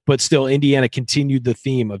 but still Indiana continued the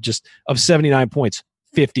theme of 79 points,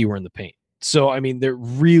 50 were in the paint. So, I mean, they're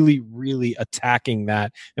really, really attacking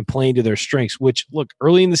that and playing to their strengths, which, look,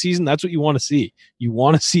 early in the season, that's what you want to see. You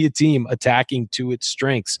want to see a team attacking to its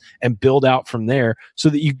strengths and build out from there so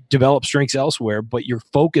that you develop strengths elsewhere, but you're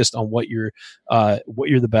focused on what you're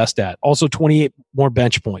the best at. Also, 28 more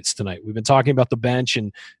bench points tonight. We've been talking about the bench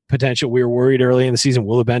and potential. We were worried early in the season,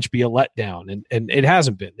 will the bench be a letdown? And it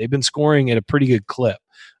hasn't been. They've been scoring at a pretty good clip.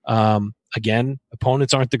 Again,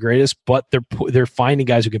 opponents aren't the greatest, but they're finding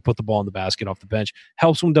guys who can put the ball in the basket off the bench.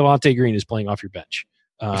 Helps when Devonte Green is playing off your bench.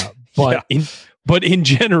 But in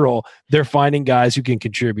general, they're finding guys who can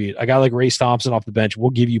contribute. A guy like Race Thompson off the bench will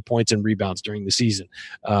give you points and rebounds during the season.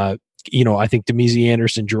 I think Demezy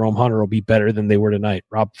Anderson, Jerome Hunter will be better than they were tonight.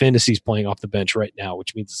 Rob Fantasy's playing off the bench right now,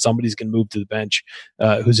 which means that somebody's going to move to the bench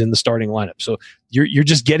who's in the starting lineup. So you're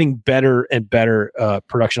just getting better and better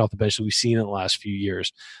production off the bench that we've seen in the last few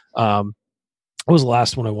years. What was the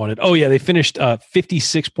last one I wanted? Oh, yeah, they finished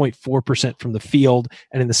 56.4% from the field,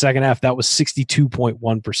 and in the second half, that was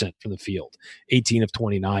 62.1% from the field, 18 of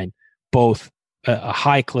 29, both a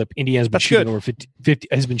high clip. Indiana's been shooting over 50,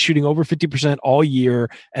 has been shooting over 50% all year,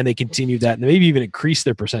 and they continue that, and they maybe even increase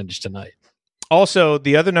their percentage tonight. Also,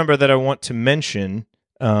 the other number that I want to mention,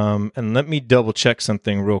 and let me double check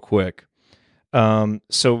something real quick. The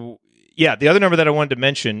other number that I wanted to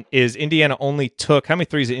mention is Indiana only took, how many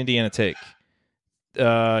threes did Indiana take?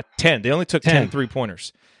 10. They only took 10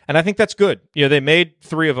 3-pointers. And I think that's good. They made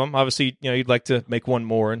 3 of them. Obviously, you'd like to make one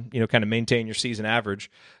more and, kind of maintain your season average.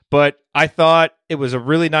 But I thought it was a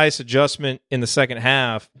really nice adjustment in the second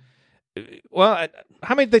half. Well,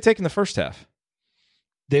 how many did they take in the first half?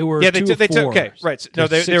 They were they took okay, right. No,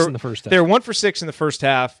 they were in the first half. They were 1 for 6 in the first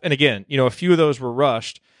half. And again, a few of those were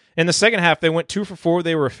rushed. In the second half, they went 2 for 4.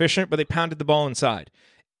 They were efficient, but they pounded the ball inside.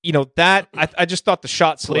 That I just thought the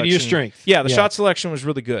shot selection. Play to your strength. Yeah, the shot selection was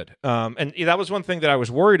really good. And that was one thing that I was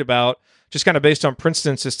worried about, just kind of based on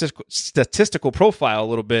Princeton's statistical profile a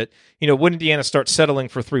little bit. Would Indiana start settling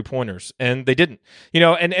for 3-pointers? And they didn't.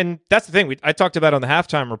 And that's the thing I talked about on the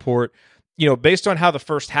halftime report. Based on how the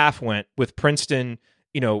first half went with Princeton,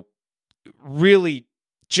 really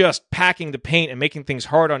just packing the paint and making things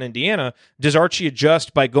hard on Indiana, does Archie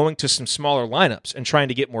adjust by going to some smaller lineups and trying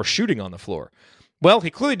to get more shooting on the floor? Well,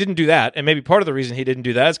 he clearly didn't do that, and maybe part of the reason he didn't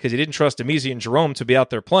do that is because he didn't trust Demezy and Jerome to be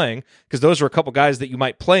out there playing, because those were a couple guys that you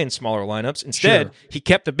might play in smaller lineups. Instead, he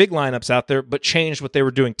kept the big lineups out there, but changed what they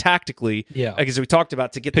were doing tactically, as we talked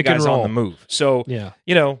about, to get the guys on the move. So,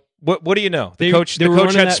 what do you know? The coach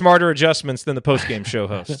had smarter adjustments than the postgame show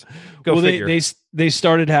host. Go figure. They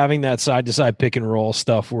started having that side-to-side pick and roll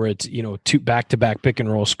stuff where it's, 2 back-to-back pick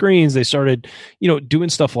and roll screens. They started, doing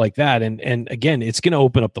stuff like that. And again, it's going to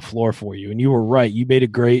open up the floor for you. And you were right. You made a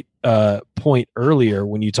great point earlier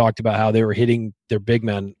when you talked about how they were hitting their big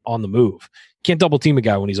men on the move. Can't double team a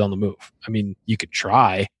guy when he's on the move. I mean, you could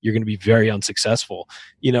try. You're going to be very unsuccessful.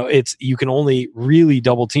 You can only really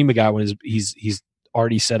double team a guy when he's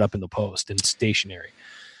already set up in the post and stationary.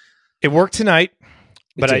 It worked tonight,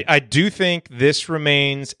 but I do think this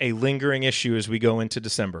remains a lingering issue as we go into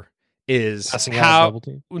December. How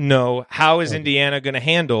is Indiana going to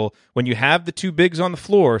handle when you have the 2 bigs on the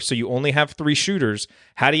floor, so you only have 3 shooters?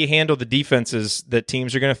 How do you handle the defenses that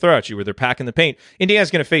teams are going to throw at you where they're packing the paint? Indiana's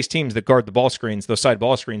going to face teams that guard the ball screens, those side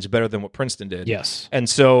ball screens, better than what Princeton did. Yes. And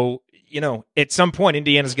so, at some point,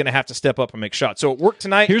 Indiana's going to have to step up and make shots. So it worked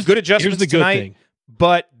tonight. Good adjustments tonight. Thing.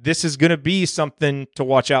 But this is going to be something to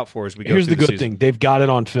watch out for as we go. Here's the good thing. They've got it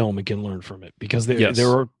on film and can learn from it, because there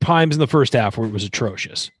were times in the first half where it was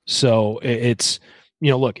atrocious. So it's,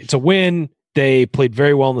 look, it's a win. they played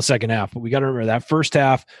very well in the second half. But we got to remember that first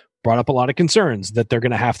half brought up a lot of concerns that they're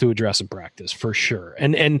going to have to address in practice for sure.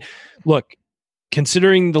 And look,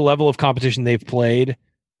 considering the level of competition they've played,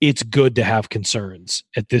 it's good to have concerns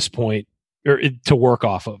at this point or to work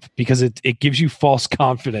off of, because it gives you false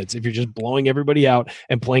confidence if you're just blowing everybody out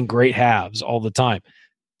and playing great halves all the time,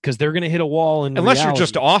 because they're going to hit a wall. Unless you're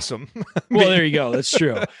just awesome. Well, there you go. That's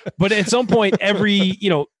true. But at some point,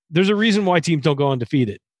 there's a reason why teams don't go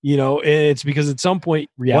undefeated. It's because at some point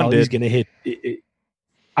reality is going to hit.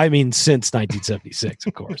 Since 1976,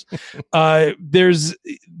 of course. There's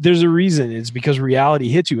a reason. It's because reality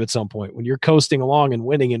hits you at some point when you're coasting along and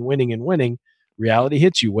winning and winning and winning. Reality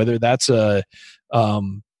hits you, whether that's a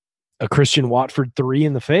Christian Watford 3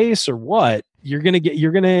 in the face or what. You're gonna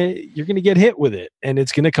get hit with it, and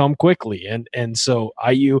it's gonna come quickly. And so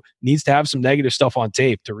IU needs to have some negative stuff on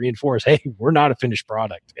tape to reinforce, hey, we're not a finished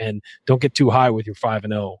product, and don't get too high with your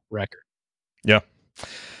 5-0 record. Yeah.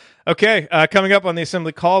 Okay, coming up on the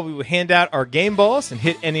Assembly Call, we will hand out our game balls and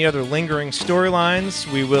hit any other lingering storylines.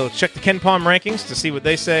 We will check the Ken Palm rankings to see what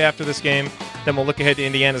they say after this game. Then we'll look ahead to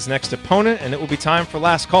Indiana's next opponent, and it will be time for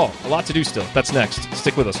Last Call. A lot to do still. That's next.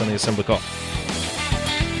 Stick with us on the Assembly Call.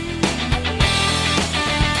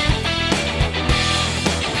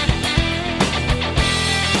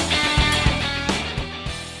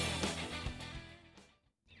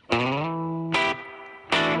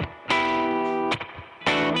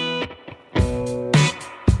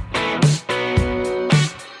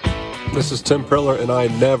 This is Tim Priller, and I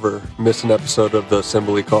never miss an episode of the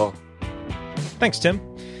Assembly Call. Thanks, Tim.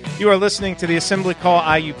 You are listening to the Assembly Call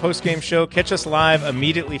IU postgame show. Catch us live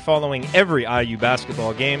immediately following every IU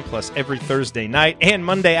basketball game, plus every Thursday night and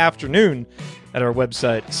Monday afternoon at our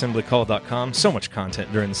website, assemblycall.com. So much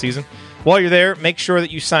content during the season. While you're there, make sure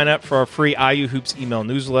that you sign up for our free IU Hoops email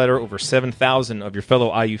newsletter. Over 7,000 of your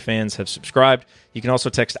fellow IU fans have subscribed. You can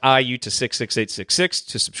also text IU to 66866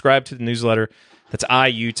 to subscribe to the newsletter. That's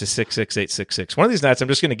IU to 66866. One of these nights, I'm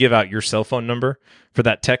just going to give out your cell phone number for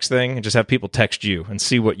that text thing and just have people text you and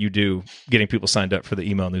see what you do getting people signed up for the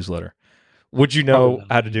email newsletter. Would you know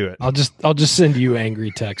how to do it? I'll just send you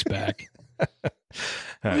angry text back.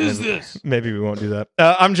 What is this? Maybe we won't do that.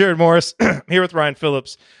 I'm Jared Morris here with Ryan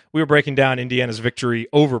Phillips. We were breaking down Indiana's victory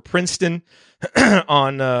over Princeton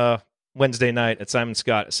on Wednesday night at Simon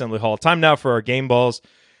Scott Assembly Hall. Time now for our game balls.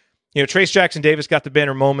 Trace Jackson Davis got the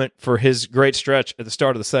banner moment for his great stretch at the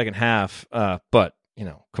start of the second half. But,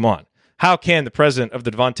 come on. How can the president of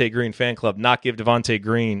the Devonte Green fan club not give Devonte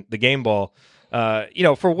Green the game ball?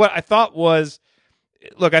 For what I thought was,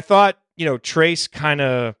 I thought, Trace kind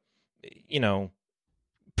of,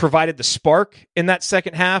 provided the spark in that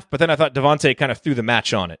second half, but then I thought Devonte kind of threw the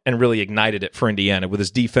match on it and really ignited it for Indiana with his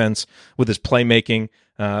defense, with his playmaking.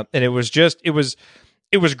 And it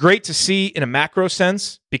was great to see in a macro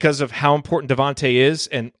sense because of how important Devonte is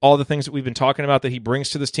and all the things that we've been talking about that he brings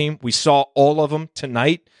to this team. We saw all of them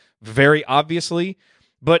tonight, very obviously.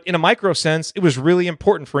 But in a micro sense, it was really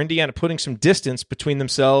important for Indiana putting some distance between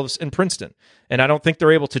themselves and Princeton. And I don't think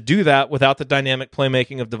they're able to do that without the dynamic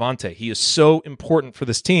playmaking of Devonte. He is so important for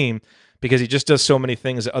this team because he just does so many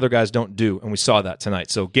things that other guys don't do, and we saw that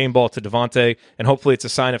tonight. So game ball to Devonte, and hopefully it's a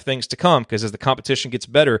sign of things to come, because as the competition gets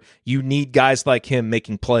better, you need guys like him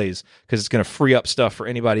making plays, because it's going to free up stuff for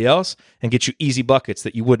anybody else and get you easy buckets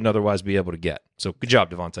that you wouldn't otherwise be able to get. So good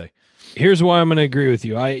job, Devonte. Here's why I'm going to agree with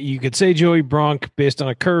you. You could say Joey Bronk based on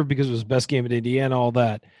a curve because it was his best game at Indiana, all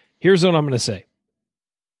that. Here's what I'm going to say.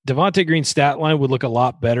 Devonte Green's stat line would look a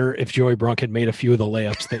lot better if Joey Brunk had made a few of the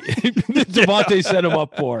layups that Devonte set him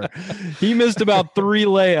up for. He missed about 3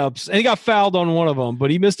 layups, and he got fouled on one of them, but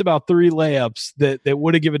he missed about 3 layups that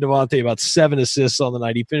would have given Devonte about 7 assists on the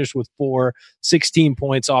night. He finished with 16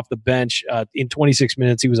 points off the bench. In 26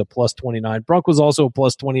 minutes, he was a plus 29. Brunk was also a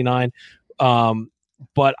plus 29.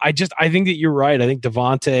 But I think that you're right. I think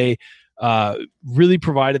Devonte really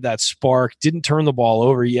provided that spark, didn't turn the ball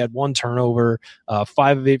over. He had 1 turnover,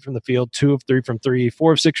 5 of 8 from the field, 2 of 3 from 3,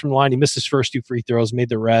 4 of 6 from the line. He missed his first 2 free throws, made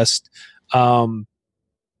the rest.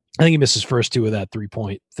 I think he missed his first 2 of that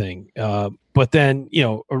 3-point thing. But then,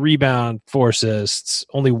 a rebound, 4 assists,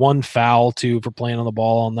 only 1 foul too for playing on the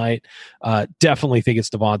ball all night. Definitely think it's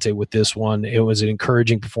Devonte with this one. It was an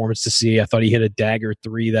encouraging performance to see. I thought he hit a dagger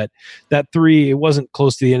 3. That 3, it wasn't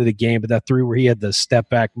close to the end of the game, but that 3 where he had the step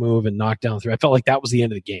back move and knockdown 3, I felt like that was the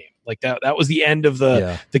end of the game. Like that was the end of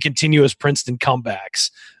the continuous Princeton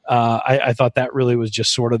comebacks. I thought that really was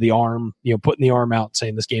just sort of the arm, putting the arm out and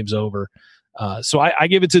saying this game's over. So I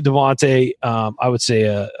give it to Devonte. I would say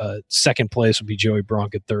a second place would be Joey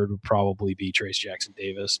Brunk. A third would probably be Trace Jackson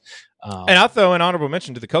Davis. And I'll throw an honorable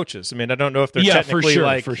mention to the coaches. I mean, I don't know if they're technically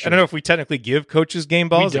I don't know if we technically give coaches game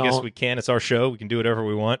balls. I guess we can. It's our show. We can do whatever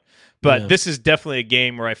we want. But this is definitely a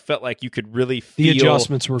game where I felt like you could really feel the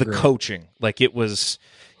adjustments were great. Coaching. Like it was,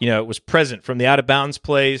 it was present from the out of bounds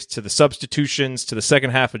plays to the substitutions to the second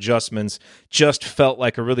half adjustments. Just felt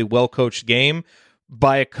like a really well coached game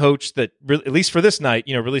by a coach that, really, at least for this night,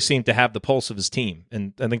 really seemed to have the pulse of his team.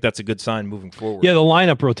 And I think that's a good sign moving forward. Yeah, the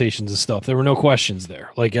lineup rotations and stuff, there were no questions there.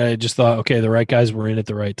 Like, I just thought, okay, the right guys were in at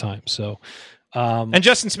the right time. So, and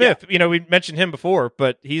Justin Smith, we mentioned him before,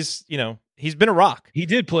 but he's been a rock. He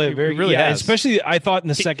did play very really has. Especially I thought in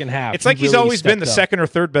the second half. It's like he's really always been the second or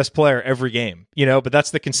third best player every game, but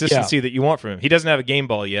that's the consistency that you want from him. He doesn't have a game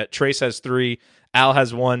ball yet. Trace has 3, Al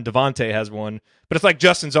has 1, Devonte has 1, but it's like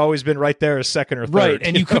Justin's always been right there as second or third. Right,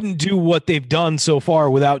 and you couldn't do what they've done so far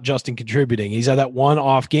without Justin contributing. He's had that one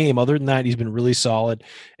off game. Other than that, he's been really solid.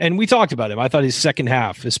 And we talked about him. I thought his second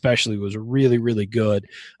half especially was really, really good.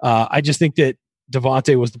 I just think that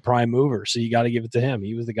Devonte was the prime mover, so you got to give it to him.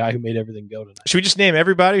 He was the guy who made everything go tonight. Should we just name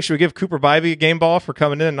everybody? Should we give Cooper Bybee a game ball for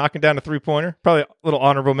coming in and knocking down a 3-pointer? Probably a little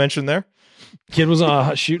honorable mention there. Kid was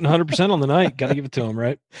shooting 100% on the night. Got to give it to him,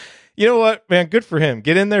 right? You know what, man? Good for him.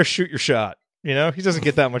 Get in there, shoot your shot. He doesn't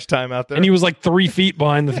get that much time out there. And he was like 3 feet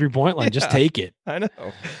behind the 3-point line. Just take it. I know.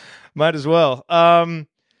 Might as well.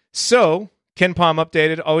 So, Ken Pom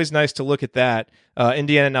updated. Always nice to look at that.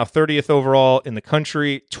 Indiana now 30th overall in the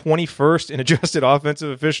country, 21st in adjusted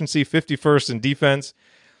offensive efficiency, 51st in defense.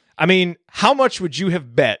 I mean, how much would you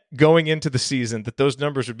have bet going into the season that those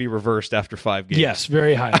numbers would be reversed after 5 games? Yes,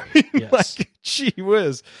 very high. Yes. Gee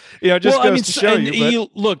whiz. Just goes to show you.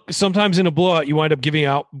 Look, sometimes in a blowout, you wind up giving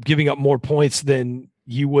up more points than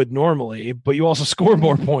you would normally, but you also score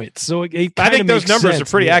more points. So I think those numbers are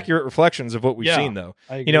pretty accurate reflections of what we've seen, though.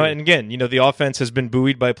 And again, the offense has been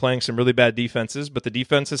buoyed by playing some really bad defenses, but the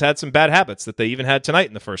defense has had some bad habits that they even had tonight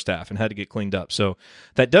in the first half and had to get cleaned up. So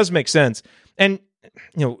that does make sense. And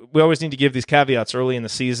we always need to give these caveats early in the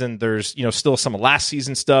season. There's, still some last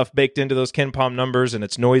season stuff baked into those Ken Pom numbers, and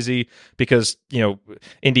it's noisy because,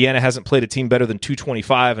 Indiana hasn't played a team better than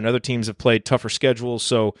 225, and other teams have played tougher schedules.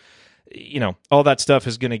 So, all that stuff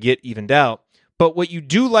is going to get evened out. But what you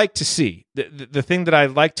do like to see, the thing that I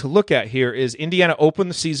like to look at here is Indiana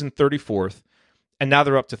opened the season 34th, and now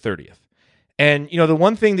they're up to 30th. And, the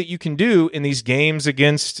one thing that you can do in these games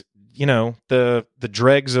against the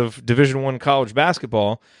dregs of Division I college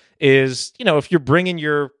basketball is, if you're bringing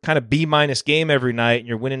your kind of B- game every night and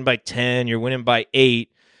you're winning by 10, you're winning by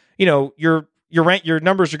 8, your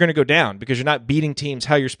numbers are going to go down because you're not beating teams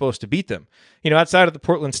how you're supposed to beat them. Outside of the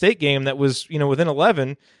Portland State game that was, within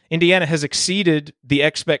 11, Indiana has exceeded the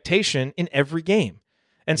expectation in every game.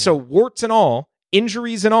 And so warts and all,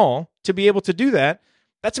 injuries and all, to be able to do that,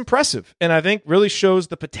 that's impressive, and I think really shows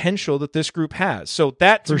the potential that this group has. So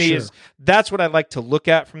that, to me, that's what I like to look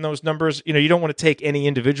at from those numbers. You don't want to take any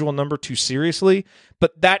individual number too seriously,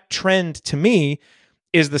 but that trend, to me,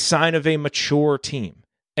 is the sign of a mature team.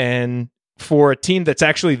 And for a team that's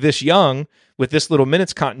actually this young, with this little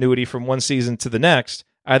minutes continuity from one season to the next,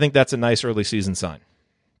 I think that's a nice early season sign.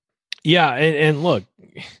 Yeah, and look,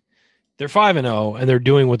 they're 5-0, and they're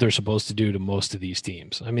doing what they're supposed to do to most of these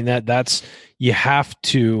teams. I mean, that's you have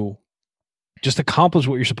to just accomplish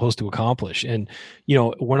what you're supposed to accomplish. And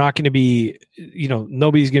we're not going to be,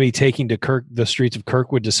 nobody's going to be taking to the streets of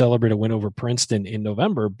Kirkwood to celebrate a win over Princeton in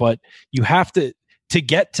November. But you have to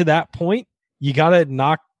get to that point. You got to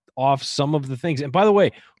knock off some of the things. And by the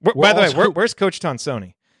way, where's Coach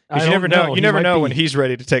Tonsoni? Because you never know when he's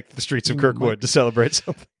ready to take the streets of Kirkwood to celebrate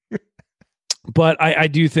something. But I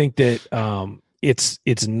do think that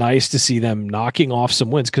it's nice to see them knocking off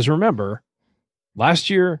some wins. Because remember,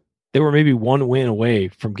 last year they were maybe one win away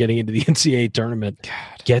from getting into the NCAA tournament.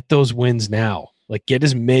 God. Get those wins now. Like, get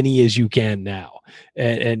as many as you can now,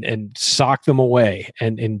 and sock them away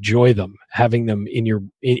and enjoy them, having them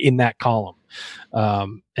in that column.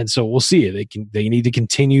 And so we'll see. They need to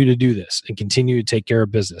continue to do this and continue to take care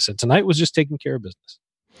of business. And tonight was just taking care of business.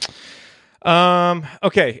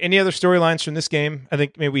 Okay. Any other storylines from this game? I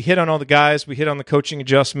think maybe we hit on all the guys. We hit on the coaching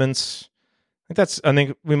adjustments. I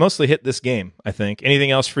think we mostly hit this game. I think anything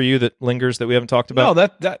else for you that lingers that we haven't talked about?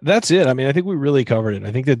 No, that's it. I mean, I think we really covered it.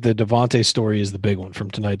 I think that the Devonte story is the big one from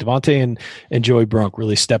tonight. Devonte and Joey Brunk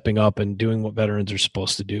really stepping up and doing what veterans are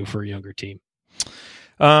supposed to do for a younger team.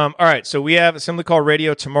 All right. So we have Assembly Call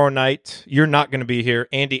Radio tomorrow night. You're not going to be here.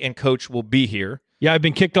 Andy and Coach will be here. Yeah, I've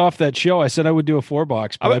been kicked off that show. I said I would do a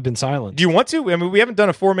 4-box, but I've been silent. Do you want to? I mean, we haven't done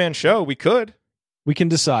a 4-man show. We could. We can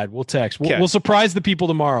decide. We'll text. Okay. We'll surprise the people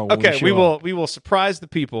tomorrow. Okay, we will surprise the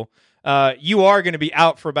people. You are going to be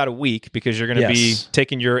out for about a week because you're going to be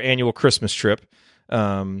taking your annual Christmas trip.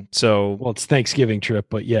 It's Thanksgiving trip,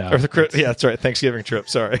 but yeah, that's right, Thanksgiving trip.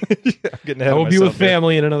 Sorry, I'm getting ahead I will of be with myself here.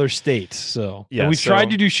 family in another state. So yeah, we've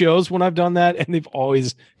tried to do shows when I've done that, and they've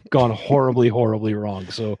always gone horribly, horribly wrong.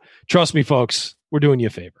 So trust me, folks, we're doing you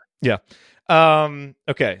a favor. Yeah.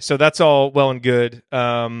 Okay, so that's all well and good.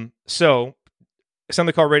 So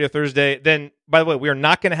Assembly Call Radio Thursday. Then, by the way, we are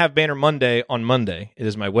not going to have Banner Monday on Monday. It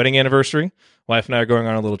is my wedding anniversary. Wife and I are going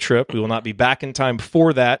on a little trip. We will not be back in time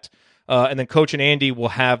for that. And then Coach and Andy will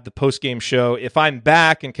have the postgame show. If I'm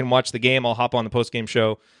back and can watch the game, I'll hop on the postgame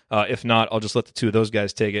show. If not, I'll just let the two of those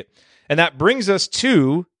guys take it. And that brings us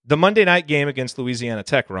to the Monday night game against Louisiana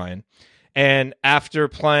Tech, Ryan. And after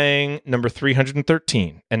playing number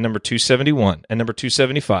 313 and number 271 and number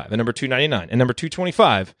 275 and number 299 and number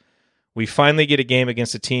 225, we finally get a game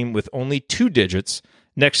against a team with only 2 digits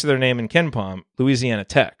next to their name in KenPom, Louisiana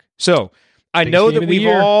Tech. So I know that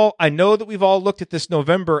we've all looked at this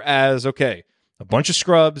November as, okay, a bunch of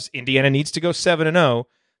scrubs. Indiana needs to go 7-0.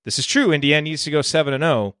 This is true. Indiana needs to go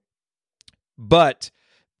 7-0. But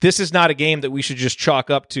this is not a game that we should just chalk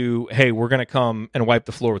up to, hey, we're going to come and wipe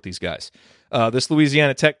the floor with these guys. This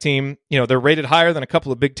Louisiana Tech team, they're rated higher than a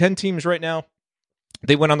couple of Big Ten teams right now.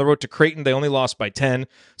 They went on the road to Creighton. They only lost by 10.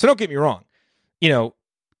 So don't get me wrong. If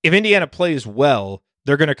Indiana plays well,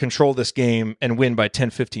 they're going to control this game and win by 10,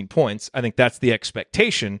 15 points. I think that's the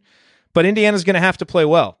expectation. But Indiana's going to have to play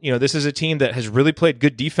well. This is a team that has really played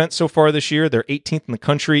good defense so far this year. They're 18th in the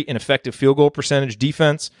country in effective field goal percentage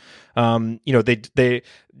defense. They've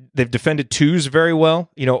defended twos very well.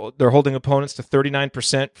 They're holding opponents to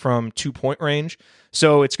 39% from 2-point range.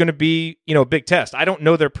 So it's going to be, a big test. I don't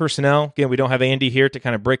know their personnel. Again, we don't have Andy here to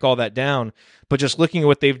kind of break all that down. But just looking at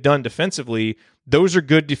what they've done defensively, those are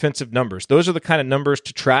good defensive numbers. Those are the kind of numbers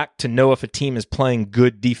to track to know if a team is playing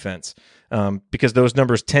good defense. Because those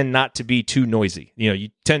numbers tend not to be too noisy. You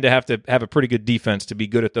tend to have a pretty good defense to be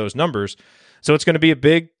good at those numbers. So it's going to be a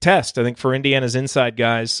big test, I think, for Indiana's inside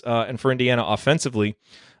guys and for Indiana offensively.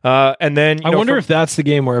 And then I wonder if that's the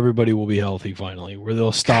game where everybody will be healthy finally, where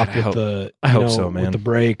they'll stop with the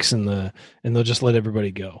breaks and they'll just let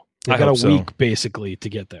everybody go. They've got a week basically to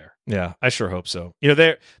get there. Yeah, I sure hope so.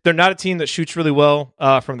 They're not a team that shoots really well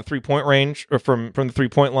from the 3-point range or from the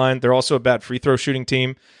 3-point line. They're also a bad free throw shooting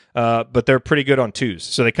team, but they're pretty good on twos.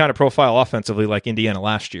 So they kind of profile offensively like Indiana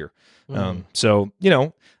last year. So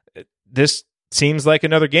this seems like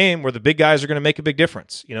another game where the big guys are going to make a big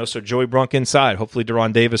difference. So Joey Brunk inside. Hopefully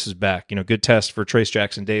Deron Davis is back. Good test for Trace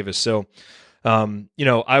Jackson Davis. So,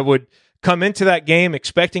 I would come into that game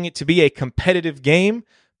expecting it to be a competitive game,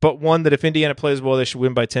 but one that if Indiana plays well, they should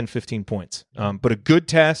win by 10, 15 points. But a good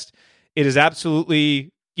test. It is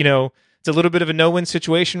absolutely, it's a little bit of a no-win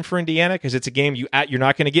situation for Indiana because it's a game you're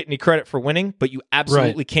not going to get any credit for winning, but you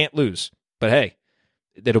absolutely can't lose. But hey,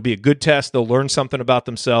 it'll be a good test. They'll learn something about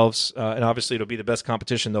themselves, and obviously it'll be the best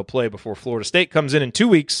competition they'll play before Florida State comes in 2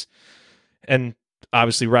 weeks and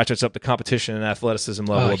obviously ratchets up the competition and athleticism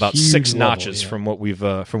level about 6 notches from what we've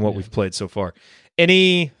played so far.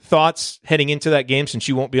 Any thoughts heading into that game, since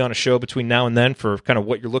you won't be on a show between now and then, for kind of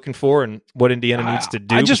what you're looking for and what Indiana needs to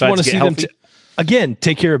do? I just want to see them again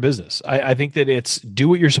take care of business. I think that it's do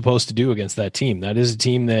what you're supposed to do against that team. That is a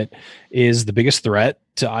team that is the biggest threat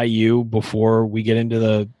to IU before we get into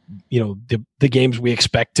the games we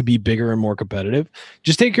expect to be bigger and more competitive.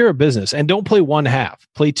 Just take care of business and don't play one half.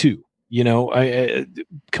 Play two.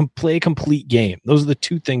 Play a complete game. Those are the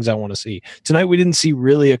 2 things I want to see. Tonight, we didn't see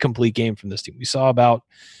really a complete game from this team. We saw about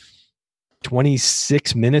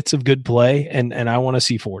 26 minutes of good play, and I want to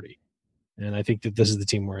see 40. And I think that this is the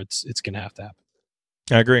team where it's going to have to happen.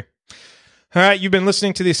 I agree. All right, you've been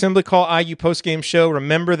listening to the Assembly Call IU postgame show.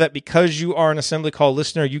 Remember that because you are an Assembly Call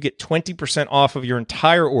listener, you get 20% off of your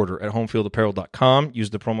entire order at homefieldapparel.com. Use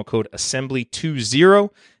the promo code assembly20.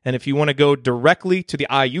 And if you want to go directly to the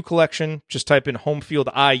IU collection, just type in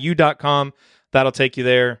homefieldiu.com. That'll take you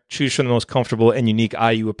there. Choose from the most comfortable and unique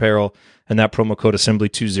IU apparel, and that promo code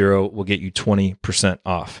assembly20 will get you 20%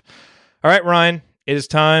 off. All right, Ryan, it is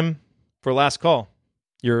time for last call.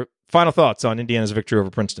 Your final thoughts on Indiana's victory over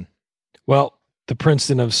Princeton. Well, the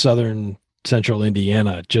Princeton of Southern Central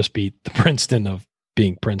Indiana just beat the Princeton of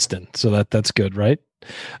being Princeton. So that's good, right?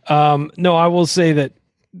 No, I will say that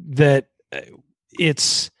it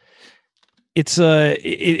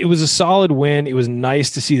was a solid win. It was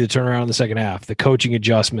nice to see the turnaround in the second half, the coaching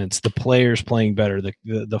adjustments, the players playing better,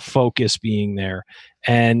 the focus being there,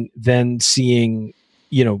 and then seeing,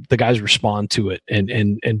 the guys respond to it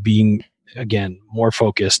and being again, more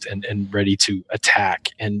focused and ready to attack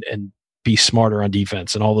and be smarter on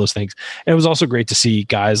defense and all those things. And it was also great to see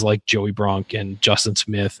guys like Joey Bronk and Justin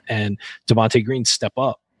Smith and Devonte Green step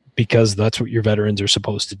up, because that's what your veterans are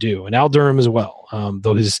supposed to do. And Al Durham as well.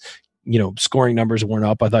 Though his, scoring numbers weren't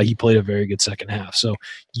up, I thought he played a very good second half. So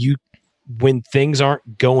when things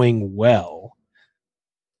aren't going well,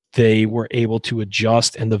 they were able to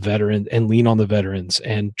adjust and lean on the veterans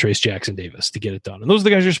and Trace Jackson Davis to get it done. And those are the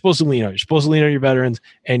guys you're supposed to lean on. You're supposed to lean on your veterans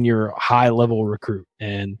and your high level recruit.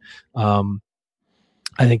 And I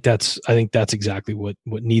think that's exactly what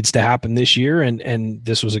needs to happen this year. And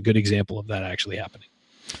this was a good example of that actually happening.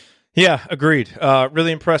 Yeah, agreed.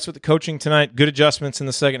 Really impressed with the coaching tonight. Good adjustments in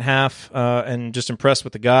the second half, and just impressed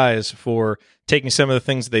with the guys for taking some of the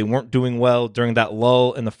things they weren't doing well during that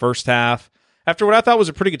lull in the first half. After what I thought was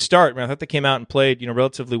a pretty good start, I thought they came out and played,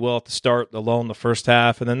 relatively well at the start, the lull in the first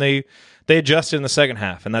half, and then they adjusted in the second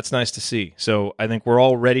half, and that's nice to see. So I think we're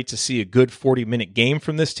all ready to see a good 40-minute game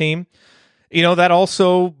from this team. That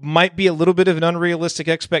also might be a little bit of an unrealistic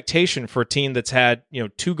expectation for a team that's had,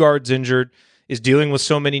 2 guards injured, is dealing with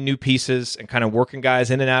so many new pieces and kind of working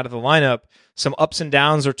guys in and out of the lineup. Some ups and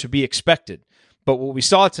downs are to be expected. But what we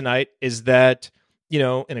saw tonight is that, in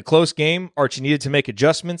a close game, Archie needed to make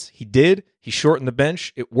adjustments. He did. He shortened the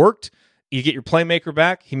bench. It worked. You get your playmaker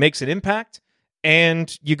back. He makes an impact,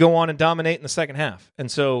 and you go on and dominate in the second half. And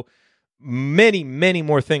so many, many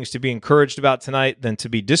more things to be encouraged about tonight than to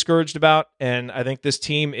be discouraged about. And I think this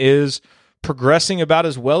team is progressing about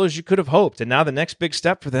as well as you could have hoped. And now the next big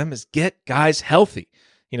step for them is get guys healthy.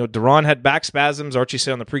 Duran had back spasms. Archie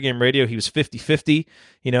said on the pregame radio he was 50-50,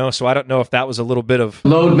 so I don't know if that was a little bit of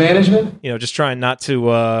load management, just trying not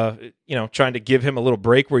to, trying to give him a little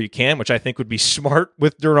break where you can, which I think would be smart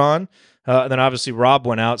with Duran. And then obviously Rob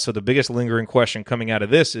went out. So the biggest lingering question coming out of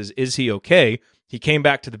this is he okay? He came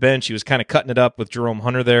back to the bench. He was kind of cutting it up with Jerome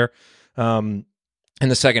Hunter there in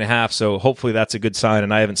the second half. So hopefully that's a good sign.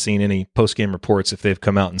 And I haven't seen any post-game reports if they've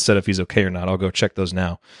come out and said if he's okay or not. I'll go check those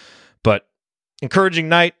now. But encouraging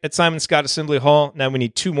night at Simon Scott Assembly Hall. Now we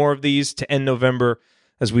need 2 more of these to end November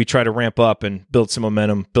as we try to ramp up and build some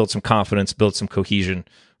momentum, build some confidence, build some cohesion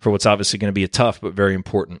for what's obviously going to be a tough but very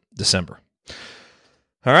important December.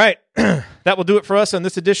 All right, that will do it for us on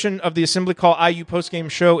this edition of the Assembly Call IU Postgame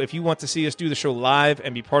Show. If you want to see us do the show live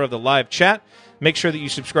and be part of the live chat, make sure that you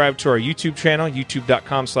subscribe to our YouTube channel,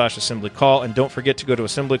 youtube.com/assemblycall, and don't forget to go to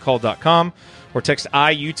assemblycall.com or text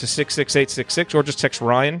IU to 66866, or just text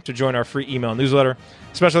Ryan to join our free email newsletter.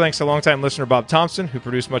 Special thanks to longtime listener Bob Thompson, who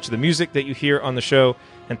produced much of the music that you hear on the show,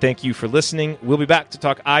 and thank you for listening. We'll be back to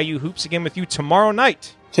talk IU hoops again with you tomorrow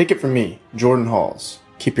night. Take it from me, Jordan Halls.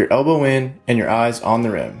 Keep your elbow in and your eyes on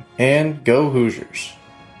the rim. And go Hoosiers.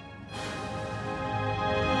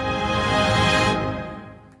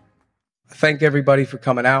 Thank everybody for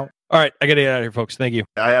coming out. All right, I got to get out of here, folks. Thank you.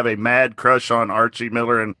 I have a mad crush on Archie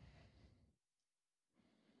Miller and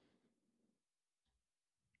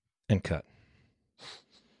cut.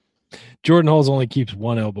 Jordan Halls only keeps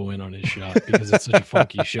one elbow in on his shot because it's such a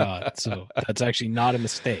funky shot. So that's actually not a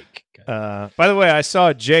mistake. By the way, I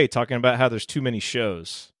saw Jay talking about how there's too many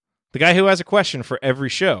shows. The guy who has a question for every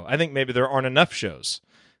show. I think maybe there aren't enough shows,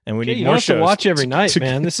 and we need more shows. You don't have to watch every night,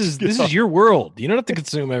 man. This is your world. You don't have to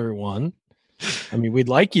consume every one. I mean, we'd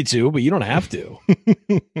like you to, but you don't have to.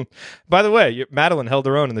 By the way, Madeline held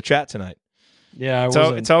her own in the chat tonight. Yeah,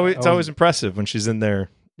 it's always impressive when she's in there,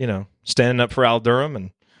 standing up for Al Durham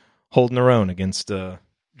and holding her own against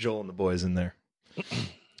Joel and the boys in there.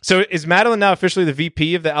 So is Madeline now officially the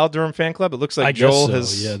VP of the Al Durham fan club? It looks like Joel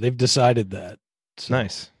has. Yeah, they've decided that. So.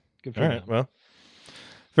 Nice. Good for All right. Well,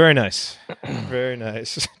 very nice. Very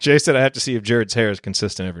nice. Jay said I have to see if Jared's hair is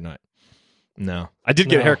consistent every night. No. I did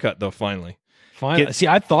get a haircut, though, finally. See,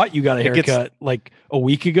 I thought you got a haircut like a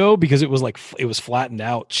week ago because it was flattened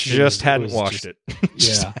out. Just hadn't washed it.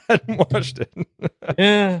 Yeah. Hadn't washed it.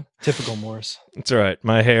 Yeah. Typical Morris. It's all right.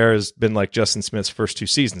 My hair has been like Justin Smith's first 2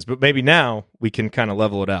 seasons, but maybe now we can kind of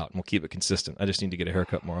level it out and we'll keep it consistent. I just need to get a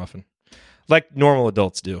haircut more often, like normal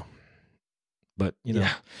adults do. But,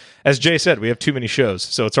 as Jay said, we have too many shows,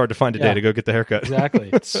 so it's hard to find a day to go get the haircut. Exactly.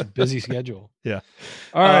 It's a busy schedule. Yeah.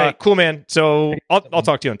 All right. Cool, man. So I'll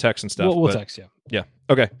talk to you on text and stuff. We'll text you. Yeah.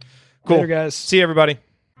 Okay. Cool. Later, guys. See you, everybody.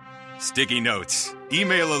 Sticky notes,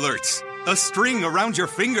 email alerts, a string around your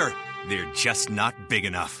finger. They're just not big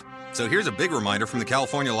enough. So here's a big reminder from the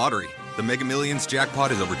California Lottery. The Mega Millions jackpot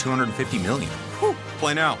is over $250 million. Whew.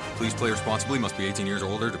 Play now. Please play responsibly. Must be 18 years or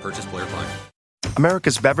older to purchase player 5.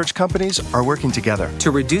 America's beverage companies are working together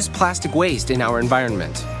to reduce plastic waste in our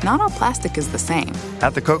environment. Not all plastic is the same.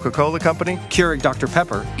 At the Coca-Cola Company, Keurig Dr.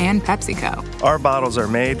 Pepper, and PepsiCo, our bottles are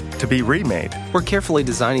made to be remade. We're carefully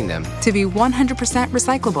designing them to be 100%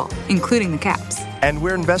 recyclable, including the caps. And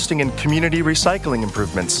we're investing in community recycling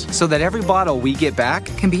improvements so that every bottle we get back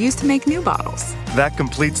can be used to make new bottles. That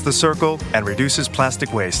completes the circle and reduces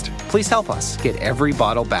plastic waste. Please help us get every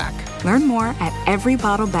bottle back. Learn more at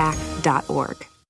everybottleback.org.